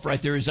 throw off,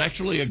 right there, is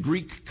actually a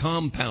Greek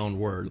compound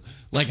word,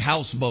 like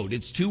houseboat.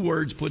 It's two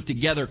words put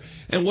together.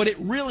 And what it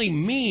really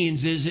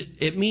means is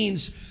it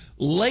means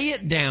lay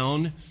it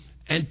down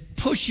and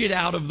push it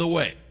out of the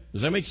way.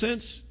 Does that make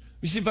sense?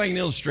 Let me see if I can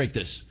illustrate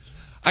this.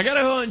 I got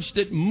a hunch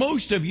that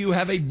most of you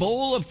have a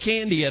bowl of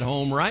candy at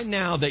home right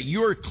now that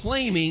you're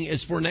claiming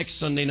is for next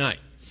Sunday night.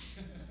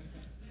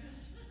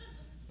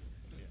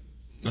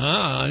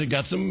 I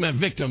got some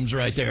victims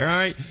right there, all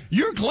right?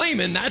 You're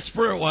claiming that's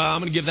for, well,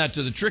 I'm going to give that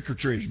to the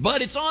trick-or-treaters.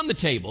 But it's on the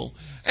table,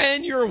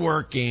 and you're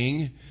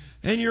working,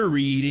 and you're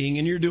reading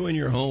and you're doing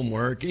your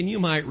homework, and you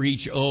might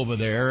reach over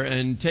there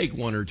and take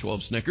 1 or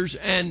 12 Snickers,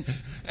 and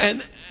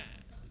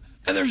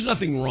there's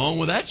nothing wrong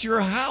with that. It's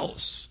your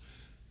house.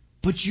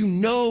 But you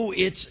know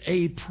it's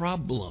a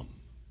problem.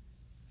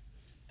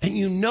 And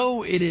you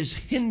know it is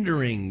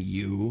hindering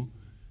you.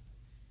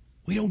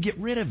 We don't get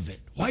rid of it.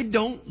 Why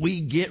don't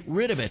we get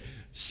rid of it?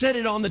 Set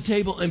it on the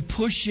table and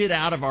push it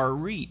out of our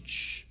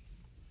reach.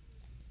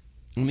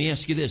 Let me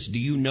ask you this. Do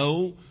you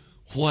know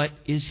what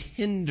is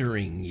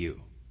hindering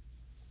you?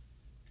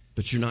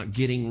 But you're not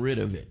getting rid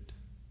of it.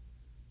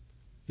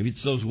 Maybe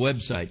it's those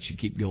websites you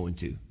keep going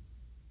to.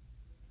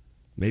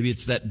 Maybe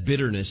it's that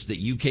bitterness that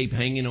you keep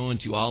hanging on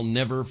to. I'll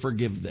never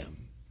forgive them.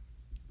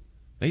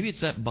 Maybe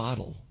it's that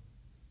bottle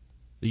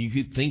that you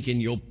keep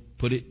thinking you'll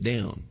put it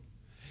down.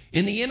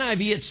 In the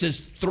NIV, it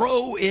says,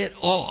 throw it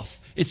off.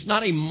 It's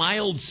not a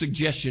mild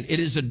suggestion. It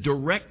is a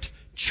direct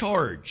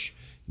charge.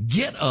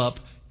 Get up,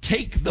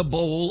 take the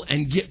bowl,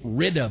 and get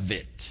rid of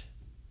it.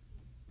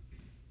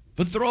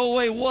 But throw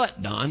away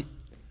what, Don?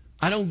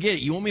 I don't get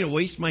it. You want me to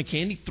waste my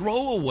candy?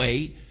 Throw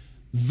away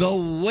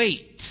the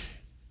weight.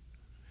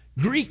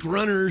 Greek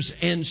runners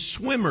and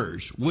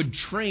swimmers would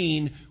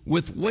train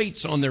with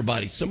weights on their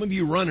body. Some of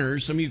you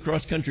runners, some of you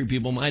cross-country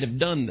people might have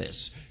done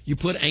this. You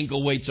put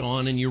ankle weights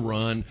on and you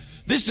run.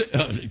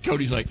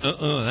 Cody's like,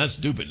 that's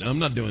stupid. I'm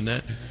not doing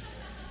that.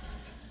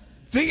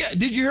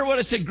 Did you hear what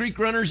I said? Greek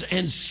runners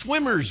and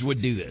swimmers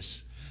would do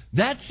this.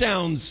 That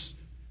sounds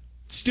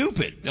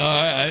stupid.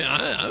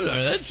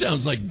 That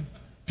sounds like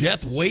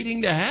death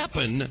waiting to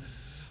happen.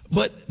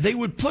 But they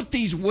would put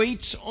these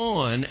weights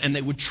on and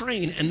they would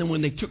train. And then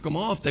when they took them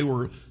off, they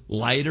were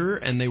lighter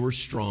and they were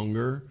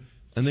stronger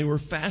and they were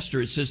faster.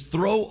 It says,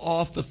 throw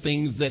off the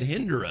things that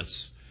hinder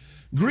us.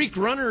 Greek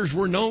runners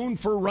were known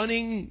for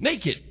running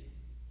naked.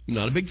 I'm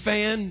not a big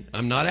fan.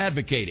 I'm not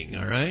advocating,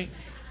 all right?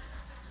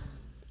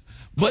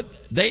 But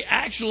they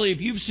actually, if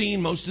you've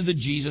seen most of the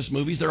Jesus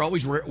movies, they're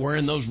always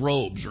wearing those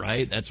robes,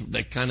 right?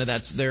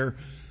 That's their.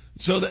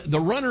 So the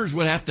runners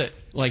would have to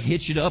like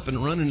hitch it up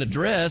and run in a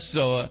dress.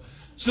 So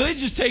they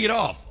just take it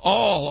off,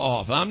 all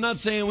off. I'm not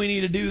saying we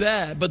need to do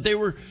that, but they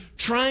were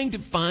trying to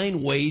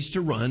find ways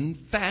to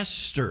run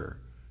faster.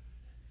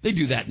 They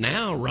do that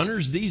now.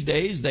 Runners these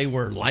days, they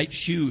wear light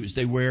shoes.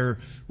 They wear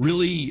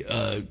really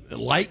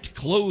light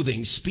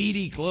clothing,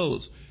 speedy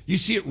clothes. You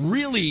see it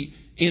really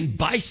in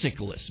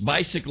bicyclists.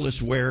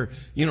 Bicyclists wear,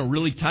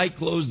 really tight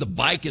clothes. The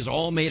bike is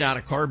all made out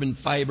of carbon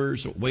fiber,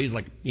 so it weighs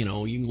like, you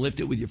can lift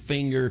it with your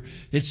finger.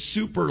 It's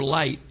super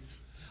light.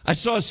 I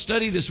saw a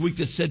study this week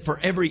that said for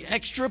every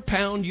extra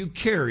pound you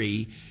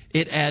carry,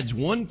 it adds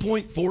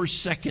 1.4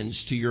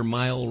 seconds to your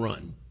mile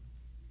run.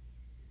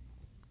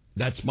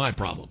 That's my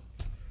problem.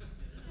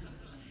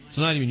 It's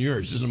not even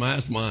yours.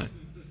 That's mine.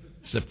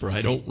 Except for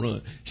I don't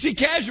run. See,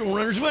 casual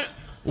runners,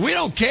 we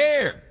don't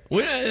care.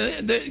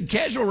 The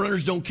casual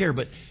runners don't care.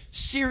 But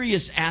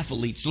serious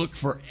athletes look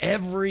for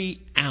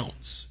every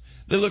ounce.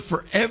 They look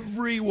for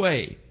every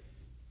way.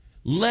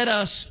 Let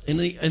us, in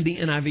the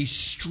NIV,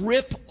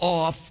 strip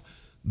off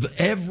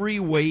every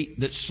weight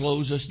that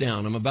slows us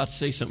down. I'm about to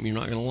say something you're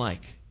not going to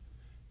like.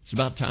 It's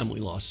about time we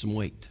lost some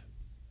weight.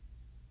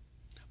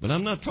 But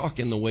I'm not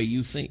talking the way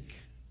you think.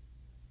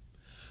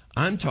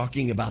 I'm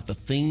talking about the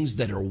things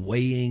that are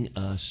weighing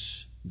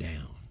us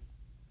down.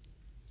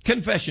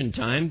 Confession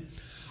time.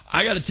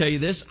 I got to tell you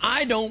this.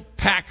 I don't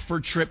pack for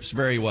trips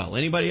very well.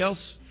 Anybody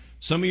else?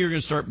 Some of you are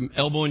going to start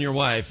elbowing your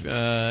wife.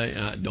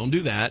 Don't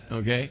do that,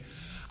 okay?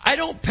 I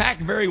don't pack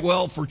very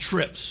well for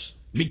trips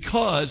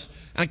because,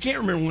 I can't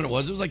remember when it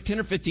was like 10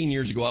 or 15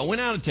 years ago. I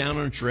went out of town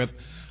on a trip.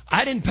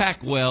 I didn't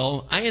pack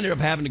well. I ended up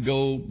having to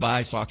go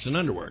buy socks and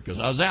underwear because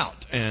I was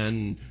out.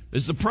 And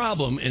this is a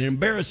problem, and it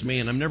embarrassed me,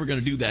 and I'm never going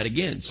to do that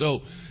again.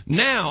 So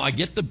now I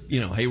get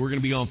hey, we're going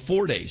to be on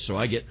 4 days. So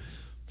I get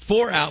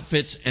 4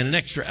 outfits and an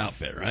extra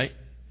outfit, right?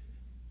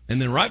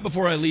 And then right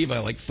before I leave,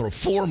 I throw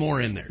 4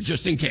 more in there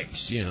just in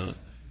case, in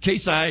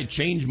case I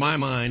change my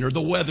mind or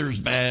the weather's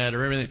bad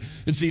or everything.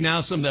 And see,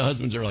 now some of the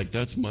husbands are like,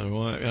 that's my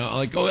wife.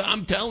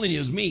 I'm telling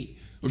you, it's me.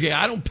 Okay,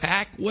 I don't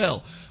pack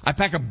well. I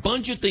pack a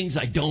bunch of things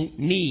I don't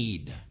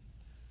need,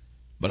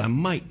 but I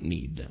might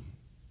need them.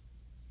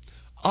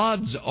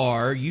 Odds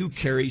are you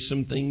carry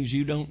some things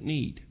you don't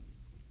need.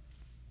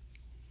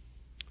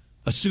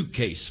 A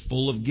suitcase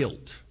full of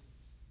guilt.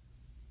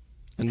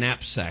 A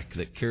knapsack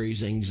that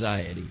carries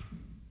anxiety.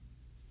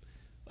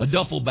 A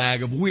duffel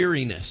bag of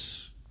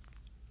weariness.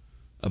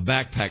 A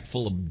backpack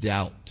full of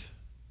doubt.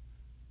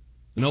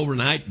 An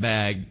overnight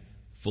bag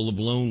full of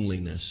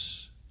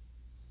loneliness.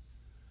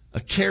 A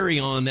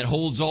carry-on that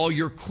holds all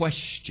your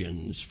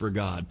questions for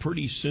God.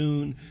 Pretty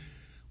soon,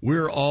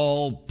 we're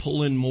all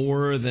pulling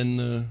more than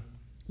the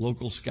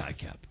local sky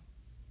cap.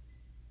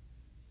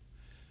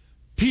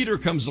 Peter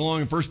comes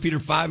along in 1 Peter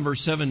 5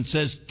 verse 7 and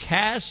says,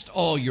 cast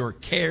all your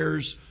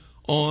cares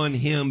on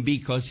him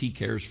because he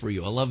cares for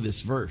you. I love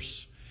this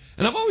verse.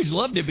 And I've always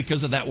loved it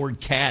because of that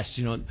word cast,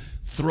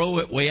 throw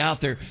it way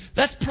out there.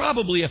 That's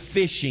probably a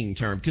fishing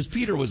term because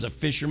Peter was a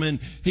fisherman.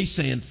 He's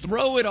saying,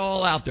 throw it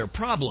all out there.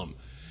 Problem.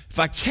 If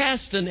I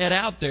cast the net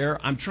out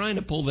there, I'm trying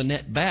to pull the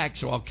net back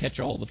so I'll catch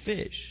all the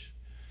fish.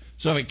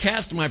 So if I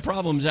cast my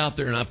problems out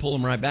there and I pull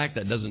them right back,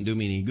 that doesn't do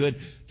me any good.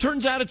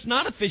 Turns out it's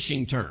not a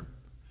fishing term.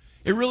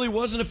 It really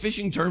wasn't a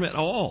fishing term at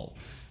all.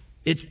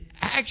 It's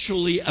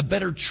actually a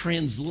better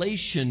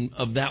translation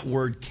of that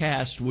word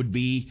cast would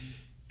be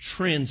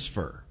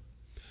transfer.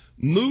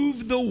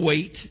 Move the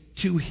weight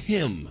to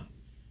Him.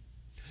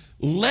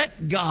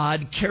 Let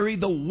God carry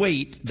the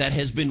weight that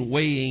has been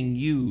weighing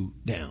you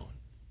down.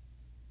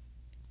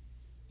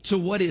 So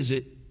what is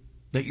it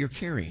that you're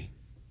carrying?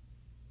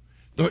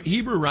 The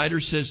Hebrew writer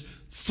says,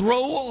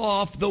 throw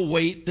off the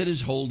weight that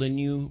is holding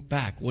you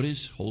back. What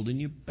is holding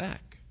you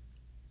back?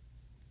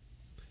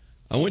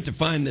 I went to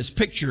find this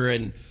picture,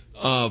 and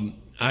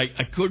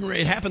I couldn't.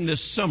 It happened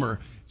this summer.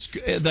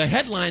 The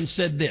headline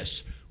said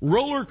this: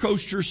 roller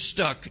coaster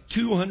stuck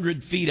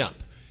 200 feet up.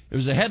 It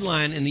was a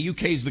headline in the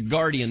UK's The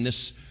Guardian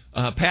this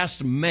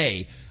past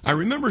May. I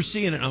remember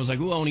seeing it, and I was like,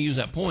 oh, I want to use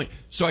that point.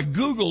 So I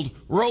Googled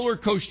roller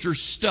coaster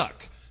stuck.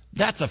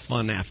 That's a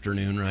fun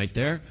afternoon right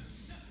there.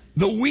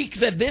 The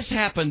week that this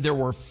happened, there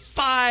were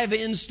 5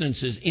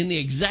 instances in the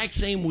exact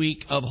same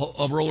week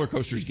of roller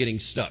coasters getting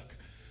stuck.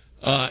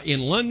 In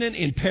London,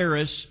 in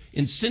Paris,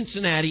 in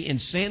Cincinnati, in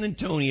San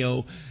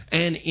Antonio,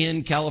 and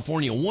in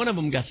California. One of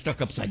them got stuck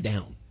upside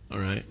down. All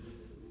right.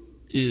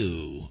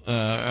 Ew. All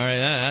right,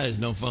 that is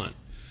no fun.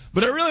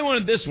 But I really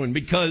wanted this one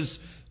because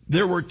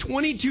there were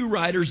 22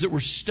 riders that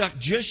were stuck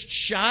just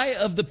shy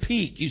of the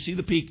peak. You see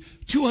the peak,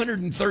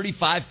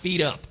 235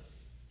 feet up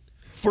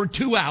for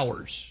 2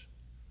 hours.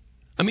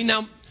 I mean,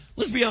 now,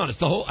 let's be honest.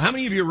 How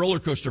many of you are roller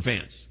coaster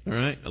fans? All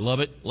right. I love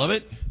it. Love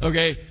it.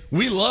 Okay.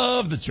 We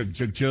love the chug,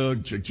 chug,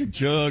 chug, chug, chug,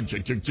 chug,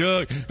 chug, chug,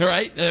 chug. All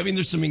right. I mean,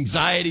 there's some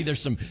anxiety.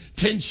 There's some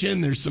tension.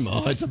 There's some,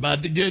 oh, it's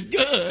about to get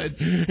good.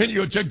 And you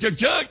go chug, chug,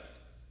 chug.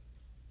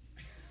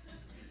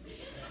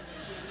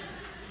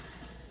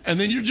 And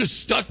then you're just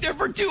stuck there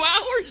for 2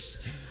 hours.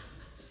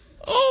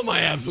 Oh,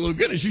 my absolute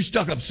goodness. You're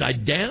stuck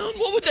upside down.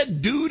 What would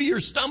that do to your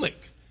stomach?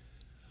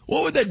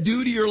 What would that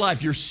do to your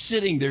life? You're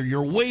sitting there.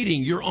 You're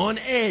waiting. You're on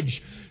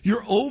edge.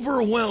 You're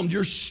overwhelmed.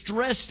 You're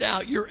stressed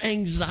out. Your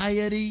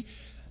anxiety.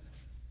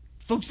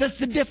 Folks, that's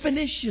the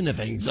definition of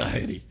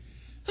anxiety.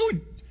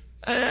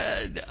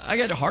 I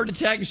got a heart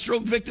attack and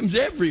stroke victims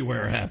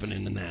everywhere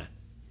happening in that.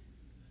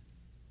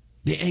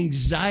 The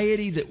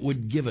anxiety that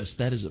would give us,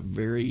 that is a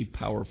very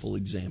powerful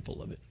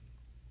example of it.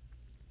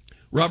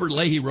 Robert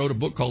Leahy wrote a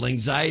book called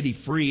Anxiety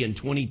Free in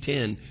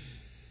 2010.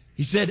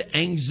 He said,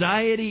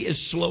 anxiety is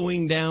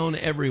slowing down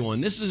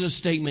everyone. This is a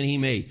statement he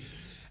made.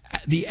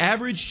 The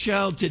average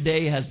child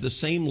today has the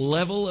same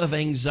level of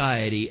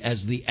anxiety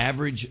as the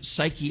average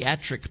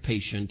psychiatric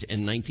patient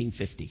in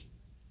 1950.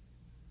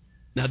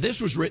 Now, this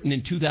was written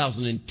in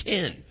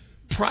 2010,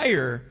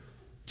 prior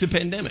to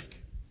pandemic.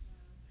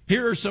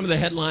 Here are some of the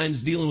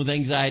headlines dealing with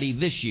anxiety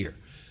this year.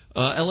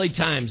 LA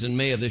Times in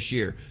May of this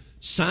year.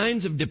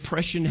 Signs of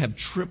depression have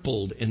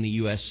tripled in the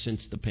U.S.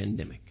 since the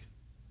pandemic.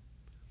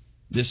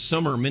 This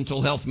summer,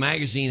 Mental Health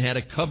magazine had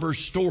a cover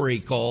story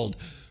called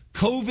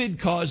COVID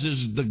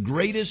Causes the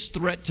Greatest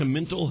Threat to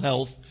Mental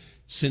Health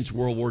Since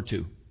World War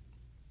II.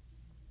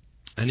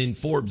 And in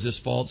Forbes this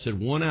fall, it said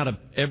 1 out of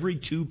every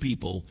 2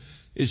 people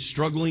is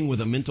struggling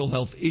with a mental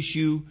health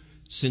issue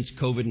since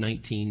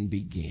COVID-19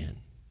 began.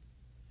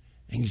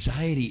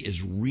 Anxiety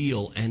is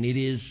real, and it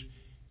is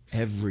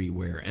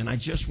everywhere. And I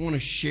just want to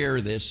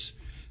share this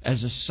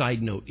as a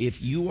side note.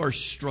 If you are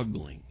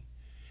struggling,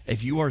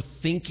 if you are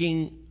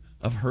thinking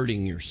of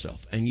hurting yourself,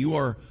 and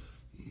you're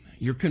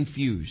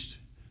confused,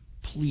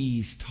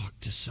 please talk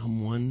to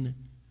someone.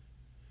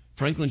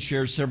 Franklin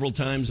shares several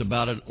times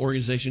about an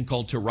organization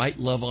called To Write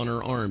Love on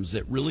Her Arms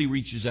that really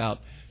reaches out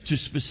to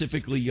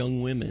specifically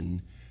young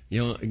women,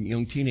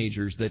 young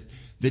teenagers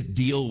that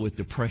deal with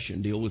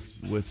depression, deal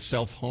with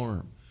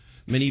self-harm.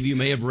 Many of you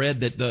may have read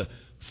that the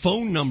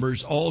phone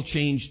numbers all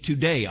changed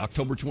today.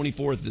 October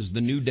 24th is the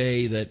new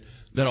day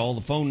that all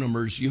the phone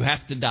numbers, you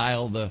have to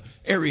dial the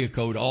area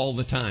code all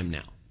the time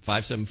now.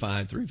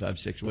 575,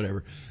 356,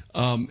 whatever.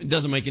 It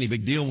doesn't make any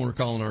big deal when we're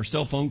calling our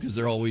cell phone because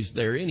they're always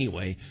there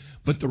anyway.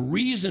 But the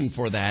reason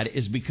for that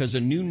is because a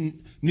new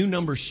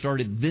number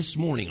started this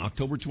morning,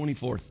 October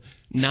 24th,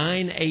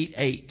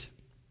 988.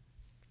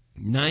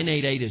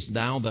 988 is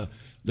now the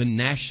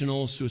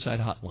national suicide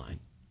hotline.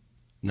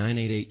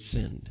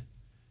 988-SEND.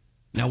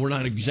 Now, we're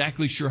not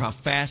exactly sure how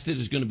fast it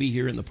is going to be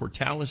here in the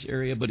Portales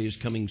area, but it is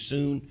coming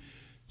soon.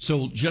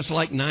 So just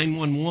like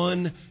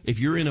 911, if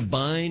you're in a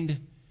bind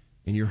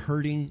and you're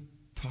hurting,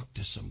 talk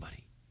to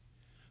somebody.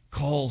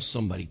 Call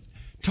somebody.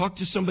 Talk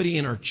to somebody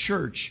in our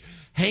church.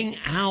 Hang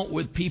out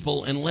with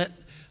people and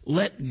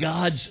let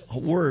God's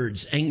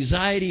words.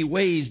 Anxiety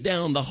weighs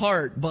down the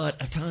heart, but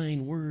a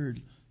kind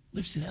word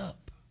lifts it up.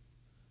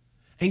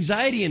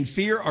 Anxiety and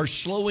fear are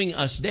slowing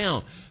us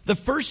down. The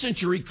first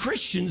century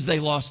Christians, they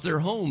lost their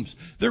homes.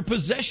 Their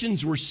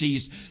possessions were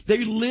seized.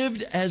 They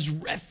lived as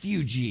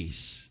refugees.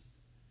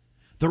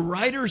 The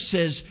writer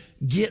says,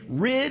 get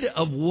rid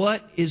of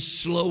what is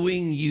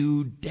slowing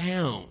you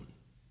down.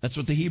 That's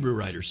what the Hebrew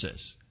writer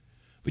says.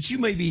 But you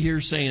may be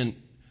here saying,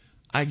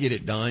 I get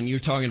it, Don. You're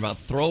talking about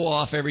throw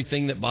off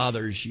everything that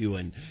bothers you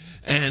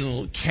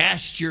and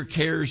cast your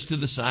cares to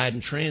the side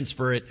and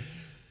transfer it.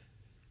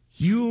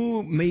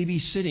 You may be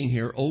sitting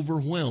here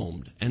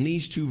overwhelmed, and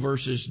these two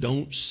verses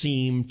don't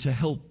seem to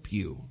help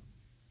you.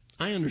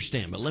 I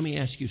understand, but let me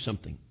ask you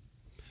something.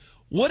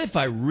 What if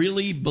I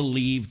really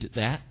believed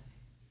that?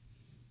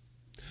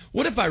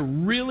 What if I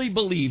really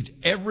believed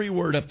every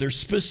word up there,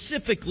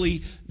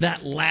 specifically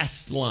that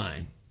last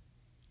line?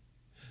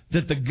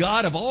 That the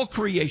God of all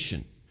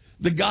creation,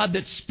 the God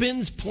that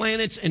spins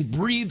planets and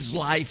breathes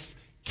life,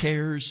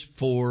 cares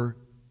for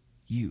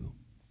you.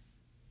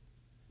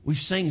 We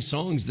sang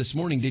songs this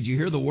morning. Did you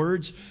hear the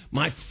words?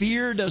 My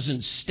fear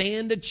doesn't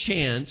stand a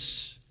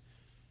chance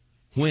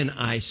when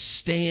I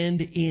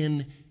stand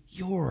in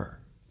your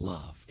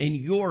love, in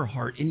your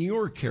heart, in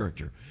your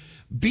character.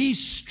 Be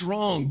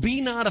strong. Be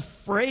not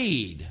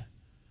afraid.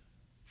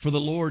 For the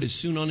Lord is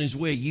soon on his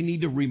way. You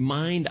need to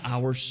remind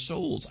our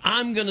souls.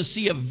 I'm going to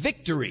see a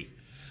victory.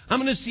 I'm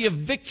going to see a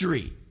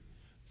victory.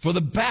 For the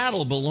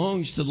battle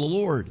belongs to the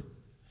Lord.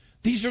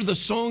 These are the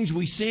songs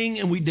we sing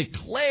and we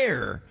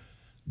declare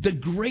the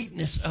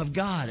greatness of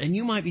God. And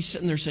you might be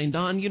sitting there saying,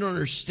 Don, you don't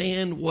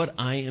understand what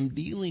I am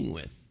dealing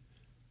with.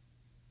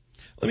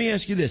 Let me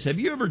ask you this. Have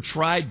you ever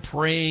tried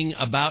praying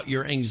about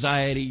your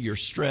anxiety, your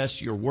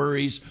stress, your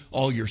worries,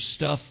 all your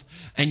stuff,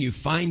 and you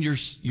find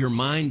your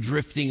mind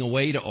drifting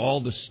away to all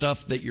the stuff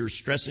that you're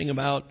stressing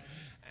about,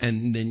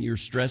 and then your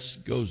stress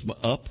goes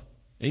up?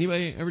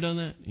 Anybody ever done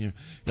that? You're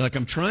like,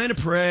 I'm trying to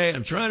pray,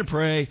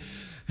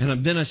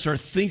 and then I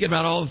start thinking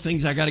about all the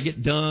things I got to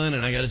get done,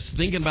 and I got to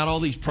thinking about all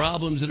these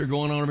problems that are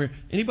going on over here.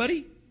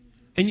 Anybody?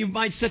 And you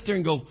might sit there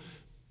and go,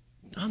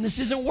 Don, this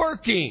isn't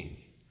working.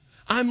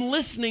 I'm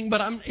listening, but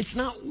it's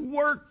not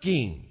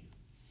working.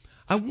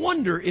 I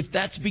wonder if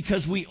that's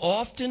because we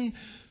often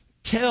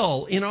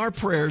in our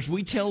prayers,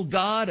 we tell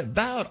God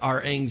about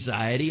our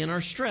anxiety and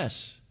our stress.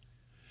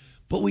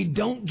 But we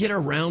don't get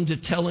around to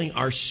telling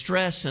our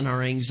stress and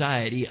our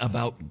anxiety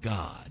about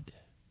God.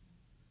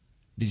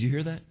 Did you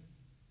hear that?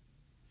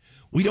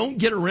 We don't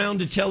get around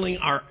to telling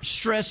our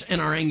stress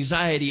and our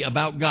anxiety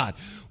about God.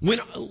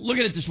 Look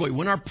at it this way.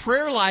 When our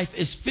prayer life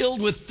is filled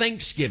with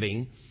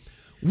thanksgiving,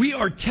 we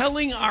are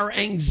telling our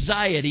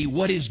anxiety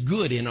what is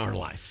good in our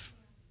life.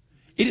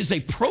 It is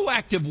a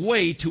proactive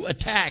way to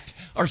attack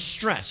our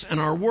stress and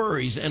our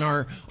worries and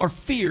our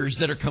fears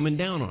that are coming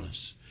down on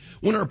us.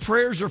 When our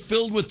prayers are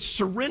filled with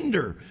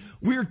surrender,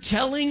 we're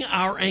telling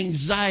our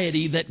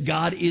anxiety that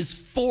God is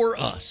for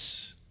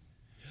us.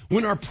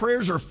 When our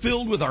prayers are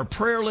filled with our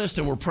prayer list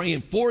and we're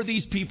praying for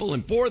these people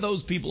and for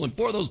those people and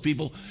for those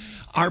people,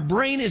 our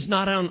brain is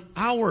not on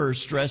our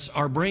stress.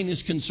 Our brain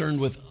is concerned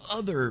with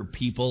other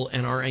people,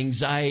 and our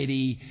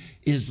anxiety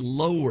is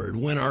lowered.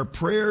 When our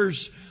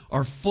prayers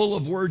are full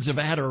of words of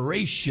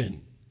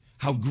adoration,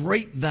 how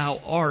great thou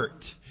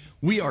art,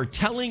 we are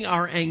telling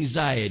our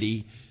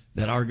anxiety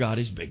that our God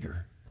is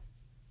bigger.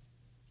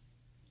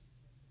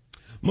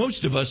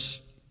 Most of us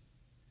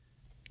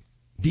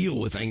deal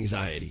with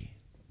anxiety,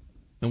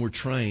 and we're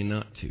trying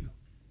not to.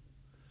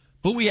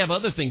 But we have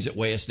other things that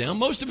weigh us down.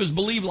 Most of us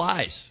believe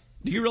lies.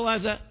 Do you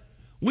realize that?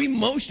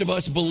 Most of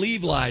us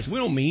believe lies. We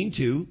don't mean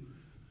to,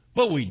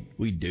 but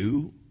we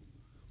do.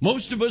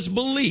 Most of us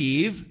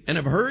believe and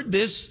have heard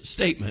this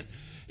statement.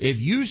 If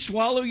you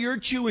swallow your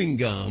chewing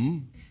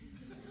gum,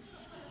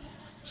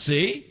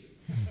 see,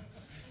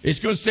 it's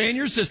going to stay in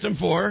your system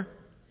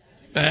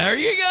there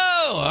you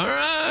go. All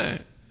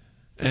right.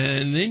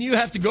 And then you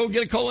have to go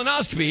get a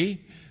colonoscopy.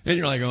 And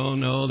you're like, oh,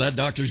 no, that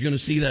doctor's going to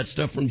see that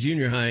stuff from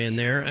junior high in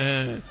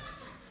there.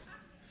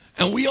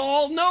 And we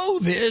all know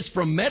this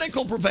from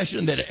medical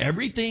profession that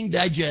everything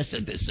digests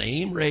at the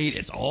same rate.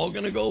 It's all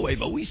going to go away.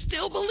 But we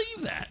still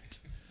believe that.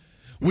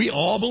 We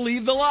all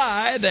believe the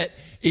lie that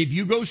if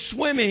you go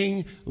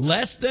swimming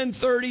less than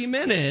 30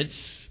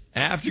 minutes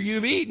after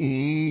you've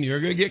eaten,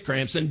 you're going to get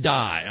cramps and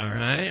die. All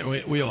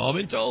right? We've all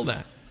been told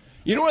that.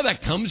 You know where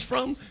that comes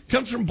from? It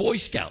comes from Boy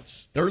Scouts.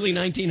 Early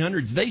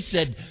 1900s. They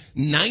said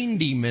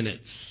 90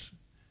 minutes.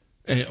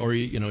 Or,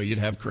 you'd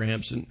have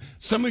cramps. And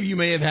some of you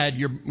may have had,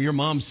 your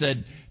mom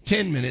said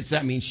 10 minutes.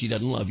 That means she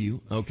doesn't love you.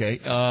 Okay.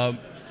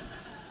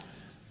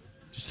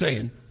 Just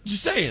saying.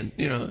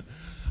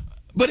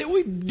 But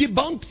we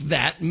debunked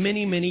that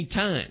many, many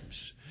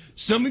times.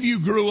 Some of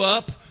you grew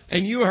up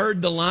and you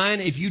heard the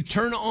line, if you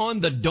turn on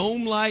the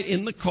dome light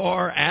in the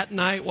car at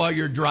night while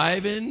you're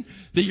driving,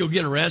 that you'll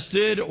get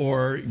arrested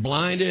or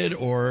blinded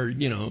or,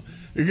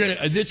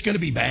 it's going to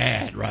be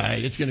bad,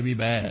 right? It's going to be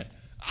bad.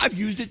 I've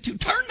used it to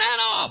turn that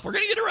off. We're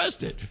going to get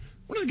arrested.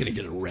 We're not going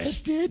to get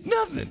arrested.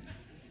 Nothing.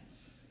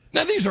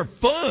 Now, these are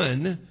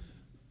fun,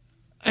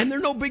 and they're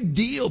no big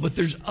deal, but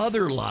there's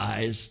other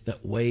lies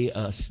that weigh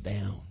us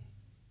down.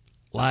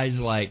 Lies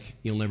like,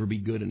 you'll never be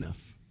good enough.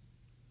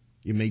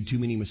 You made too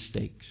many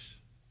mistakes.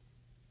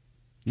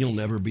 You'll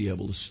never be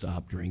able to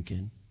stop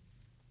drinking.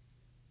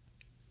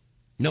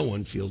 No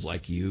one feels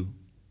like you.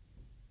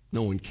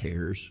 No one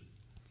cares.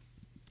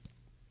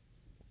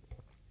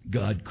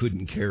 God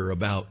couldn't care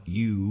about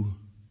you.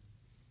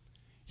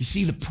 You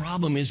see, the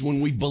problem is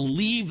when we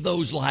believe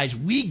those lies,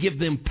 we give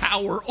them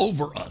power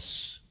over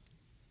us.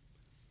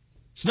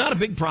 It's not a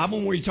big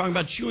problem where you're talking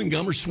about chewing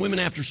gum or swimming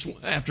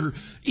after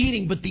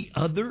eating, but the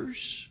others.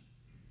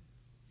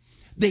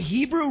 The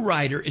Hebrew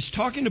writer is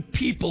talking to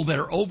people that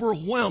are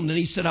overwhelmed, and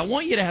he said, I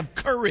want you to have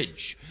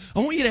courage. I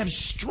want you to have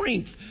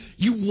strength.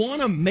 You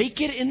want to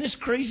make it in this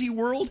crazy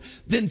world?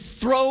 Then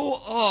throw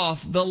off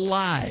the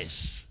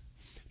lies.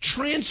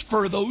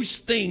 Transfer those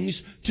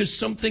things to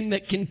something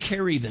that can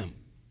carry them.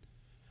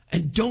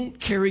 And don't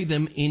carry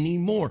them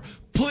anymore.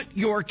 Put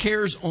your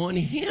cares on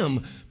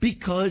Him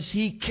because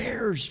He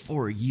cares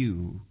for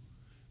you.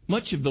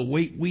 Much of the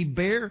weight we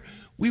bear,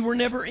 we were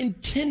never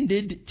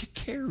intended to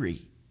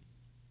carry.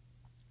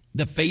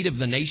 The fate of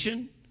the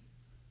nation,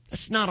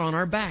 that's not on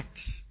our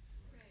backs.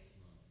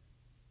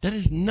 That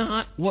is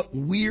not what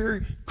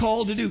we're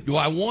called to do. Do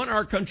I want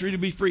our country to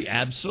be free?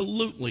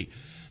 Absolutely.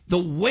 The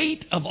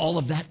weight of all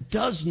of that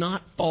does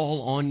not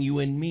fall on you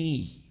and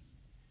me.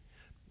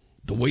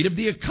 The weight of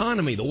the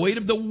economy, the weight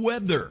of the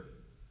weather,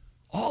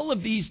 all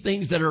of these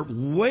things that are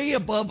way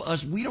above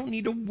us, we don't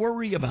need to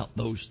worry about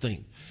those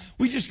things.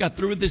 We just got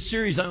through with this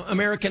series on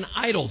American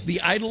Idols.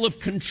 The idol of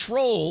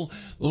control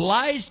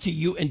lies to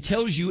you and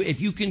tells you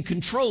if you can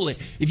control it,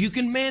 if you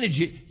can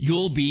manage it,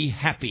 you'll be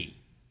happy.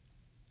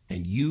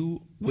 And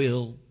you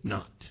will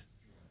not.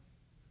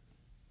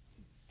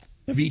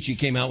 Avicii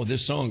came out with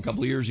this song a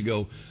couple of years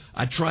ago.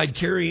 I tried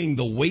carrying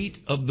the weight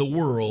of the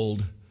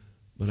world,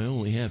 but I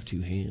only have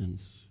two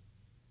hands.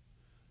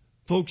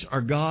 Folks,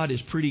 our God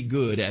is pretty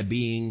good at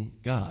being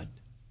God.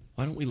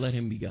 Why don't we let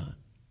Him be God?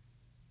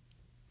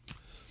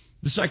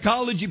 The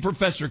psychology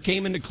professor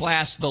came into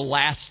class the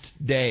last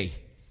day.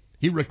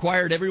 He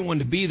required everyone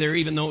to be there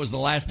even though it was the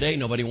last day.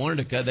 Nobody wanted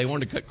to cut. They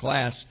wanted to cut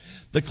class.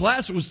 The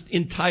class was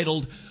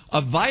entitled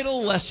A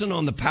Vital Lesson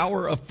on the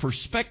Power of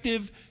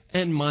Perspective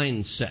and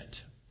Mindset.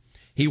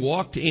 He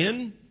walked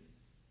in,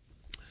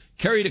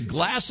 carried a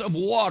glass of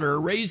water,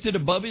 raised it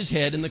above his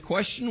head, and the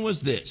question was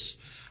this: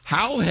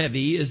 how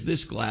heavy is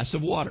this glass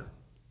of water?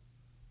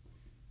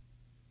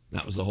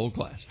 That was the whole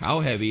class.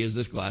 How heavy is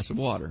this glass of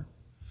water?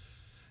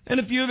 And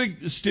a few of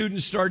the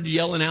students started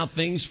yelling out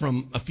things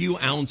from a few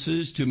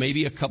ounces to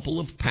maybe a couple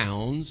of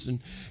pounds.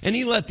 And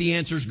he let the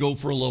answers go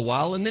for a little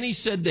while. And then he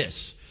said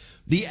this: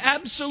 the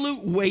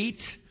absolute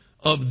weight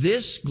of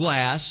this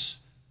glass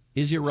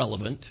is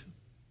irrelevant.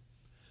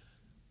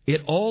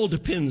 It all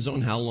depends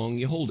on how long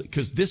you hold it.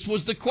 Because this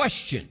was the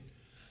question.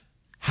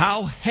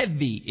 How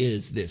heavy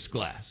is this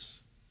glass?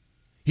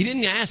 He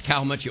didn't ask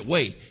how much it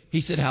weighed.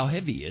 He said, how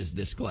heavy is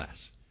this glass?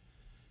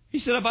 He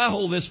said, if I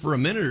hold this for a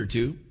minute or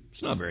two,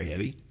 it's not very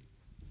heavy.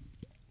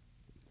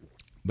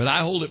 But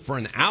I hold it for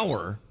an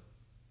hour,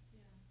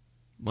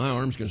 my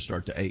arm's going to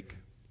start to ache.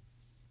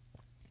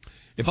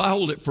 If I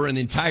hold it for an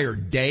entire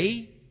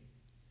day,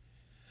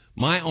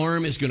 my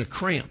arm is going to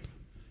cramp.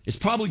 It's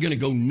probably going to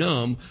go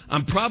numb.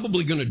 I'm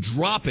probably going to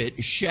drop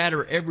it,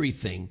 shatter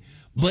everything.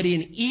 But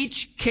in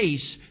each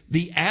case,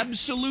 the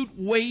absolute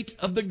weight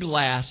of the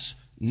glass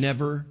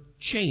never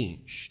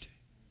changed.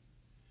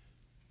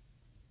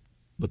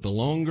 But the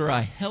longer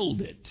I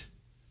held it,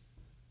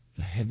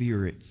 the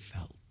heavier it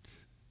felt.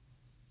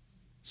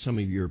 Some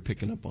of you are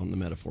picking up on the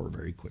metaphor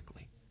very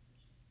quickly.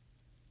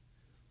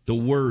 The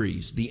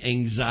worries, the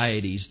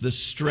anxieties, the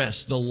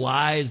stress, the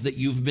lies that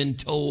you've been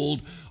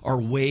told are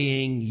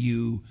weighing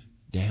you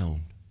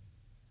down.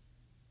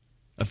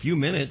 A few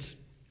minutes,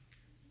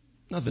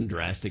 nothing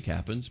drastic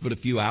happens, but a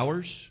few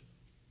hours,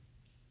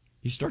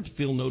 you start to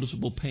feel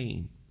noticeable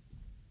pain.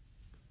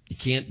 You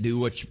can't do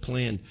what you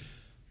planned.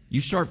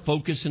 You start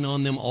focusing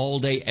on them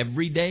all day,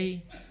 every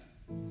day,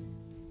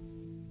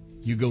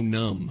 you go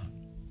numb.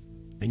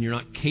 And you're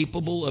not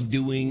capable of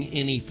doing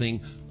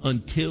anything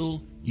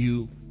until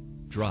you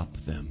drop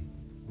them.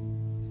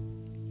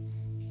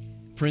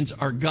 Friends,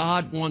 our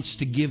God wants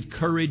to give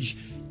courage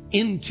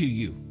into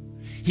you.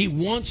 He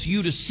wants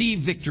you to see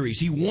victories.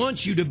 He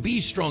wants you to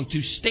be strong,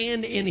 to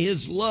stand in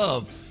His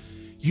love.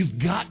 You've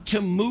got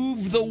to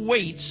move the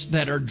weights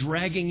that are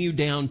dragging you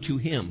down to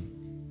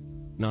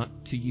Him,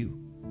 not to you.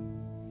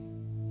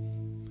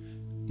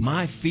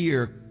 My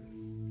fear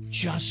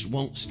just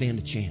won't stand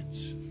a chance.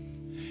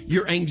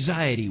 Your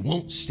anxiety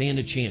won't stand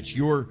a chance.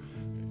 Your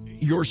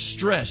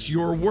stress,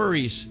 your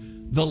worries,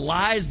 the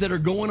lies that are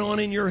going on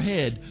in your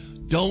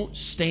head don't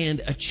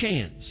stand a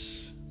chance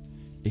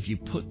if you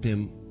put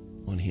them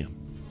on Him.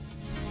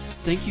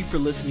 Thank you for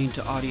listening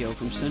to audio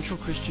from Central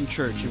Christian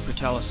Church in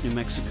Portales, New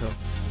Mexico.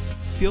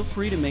 Feel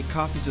free to make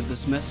copies of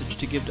this message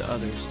to give to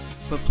others,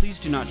 but please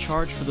do not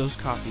charge for those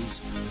copies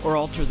or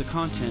alter the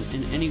content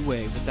in any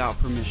way without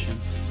permission.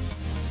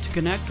 To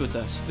connect with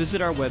us,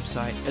 visit our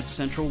website at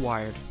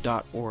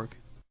centralwired.org.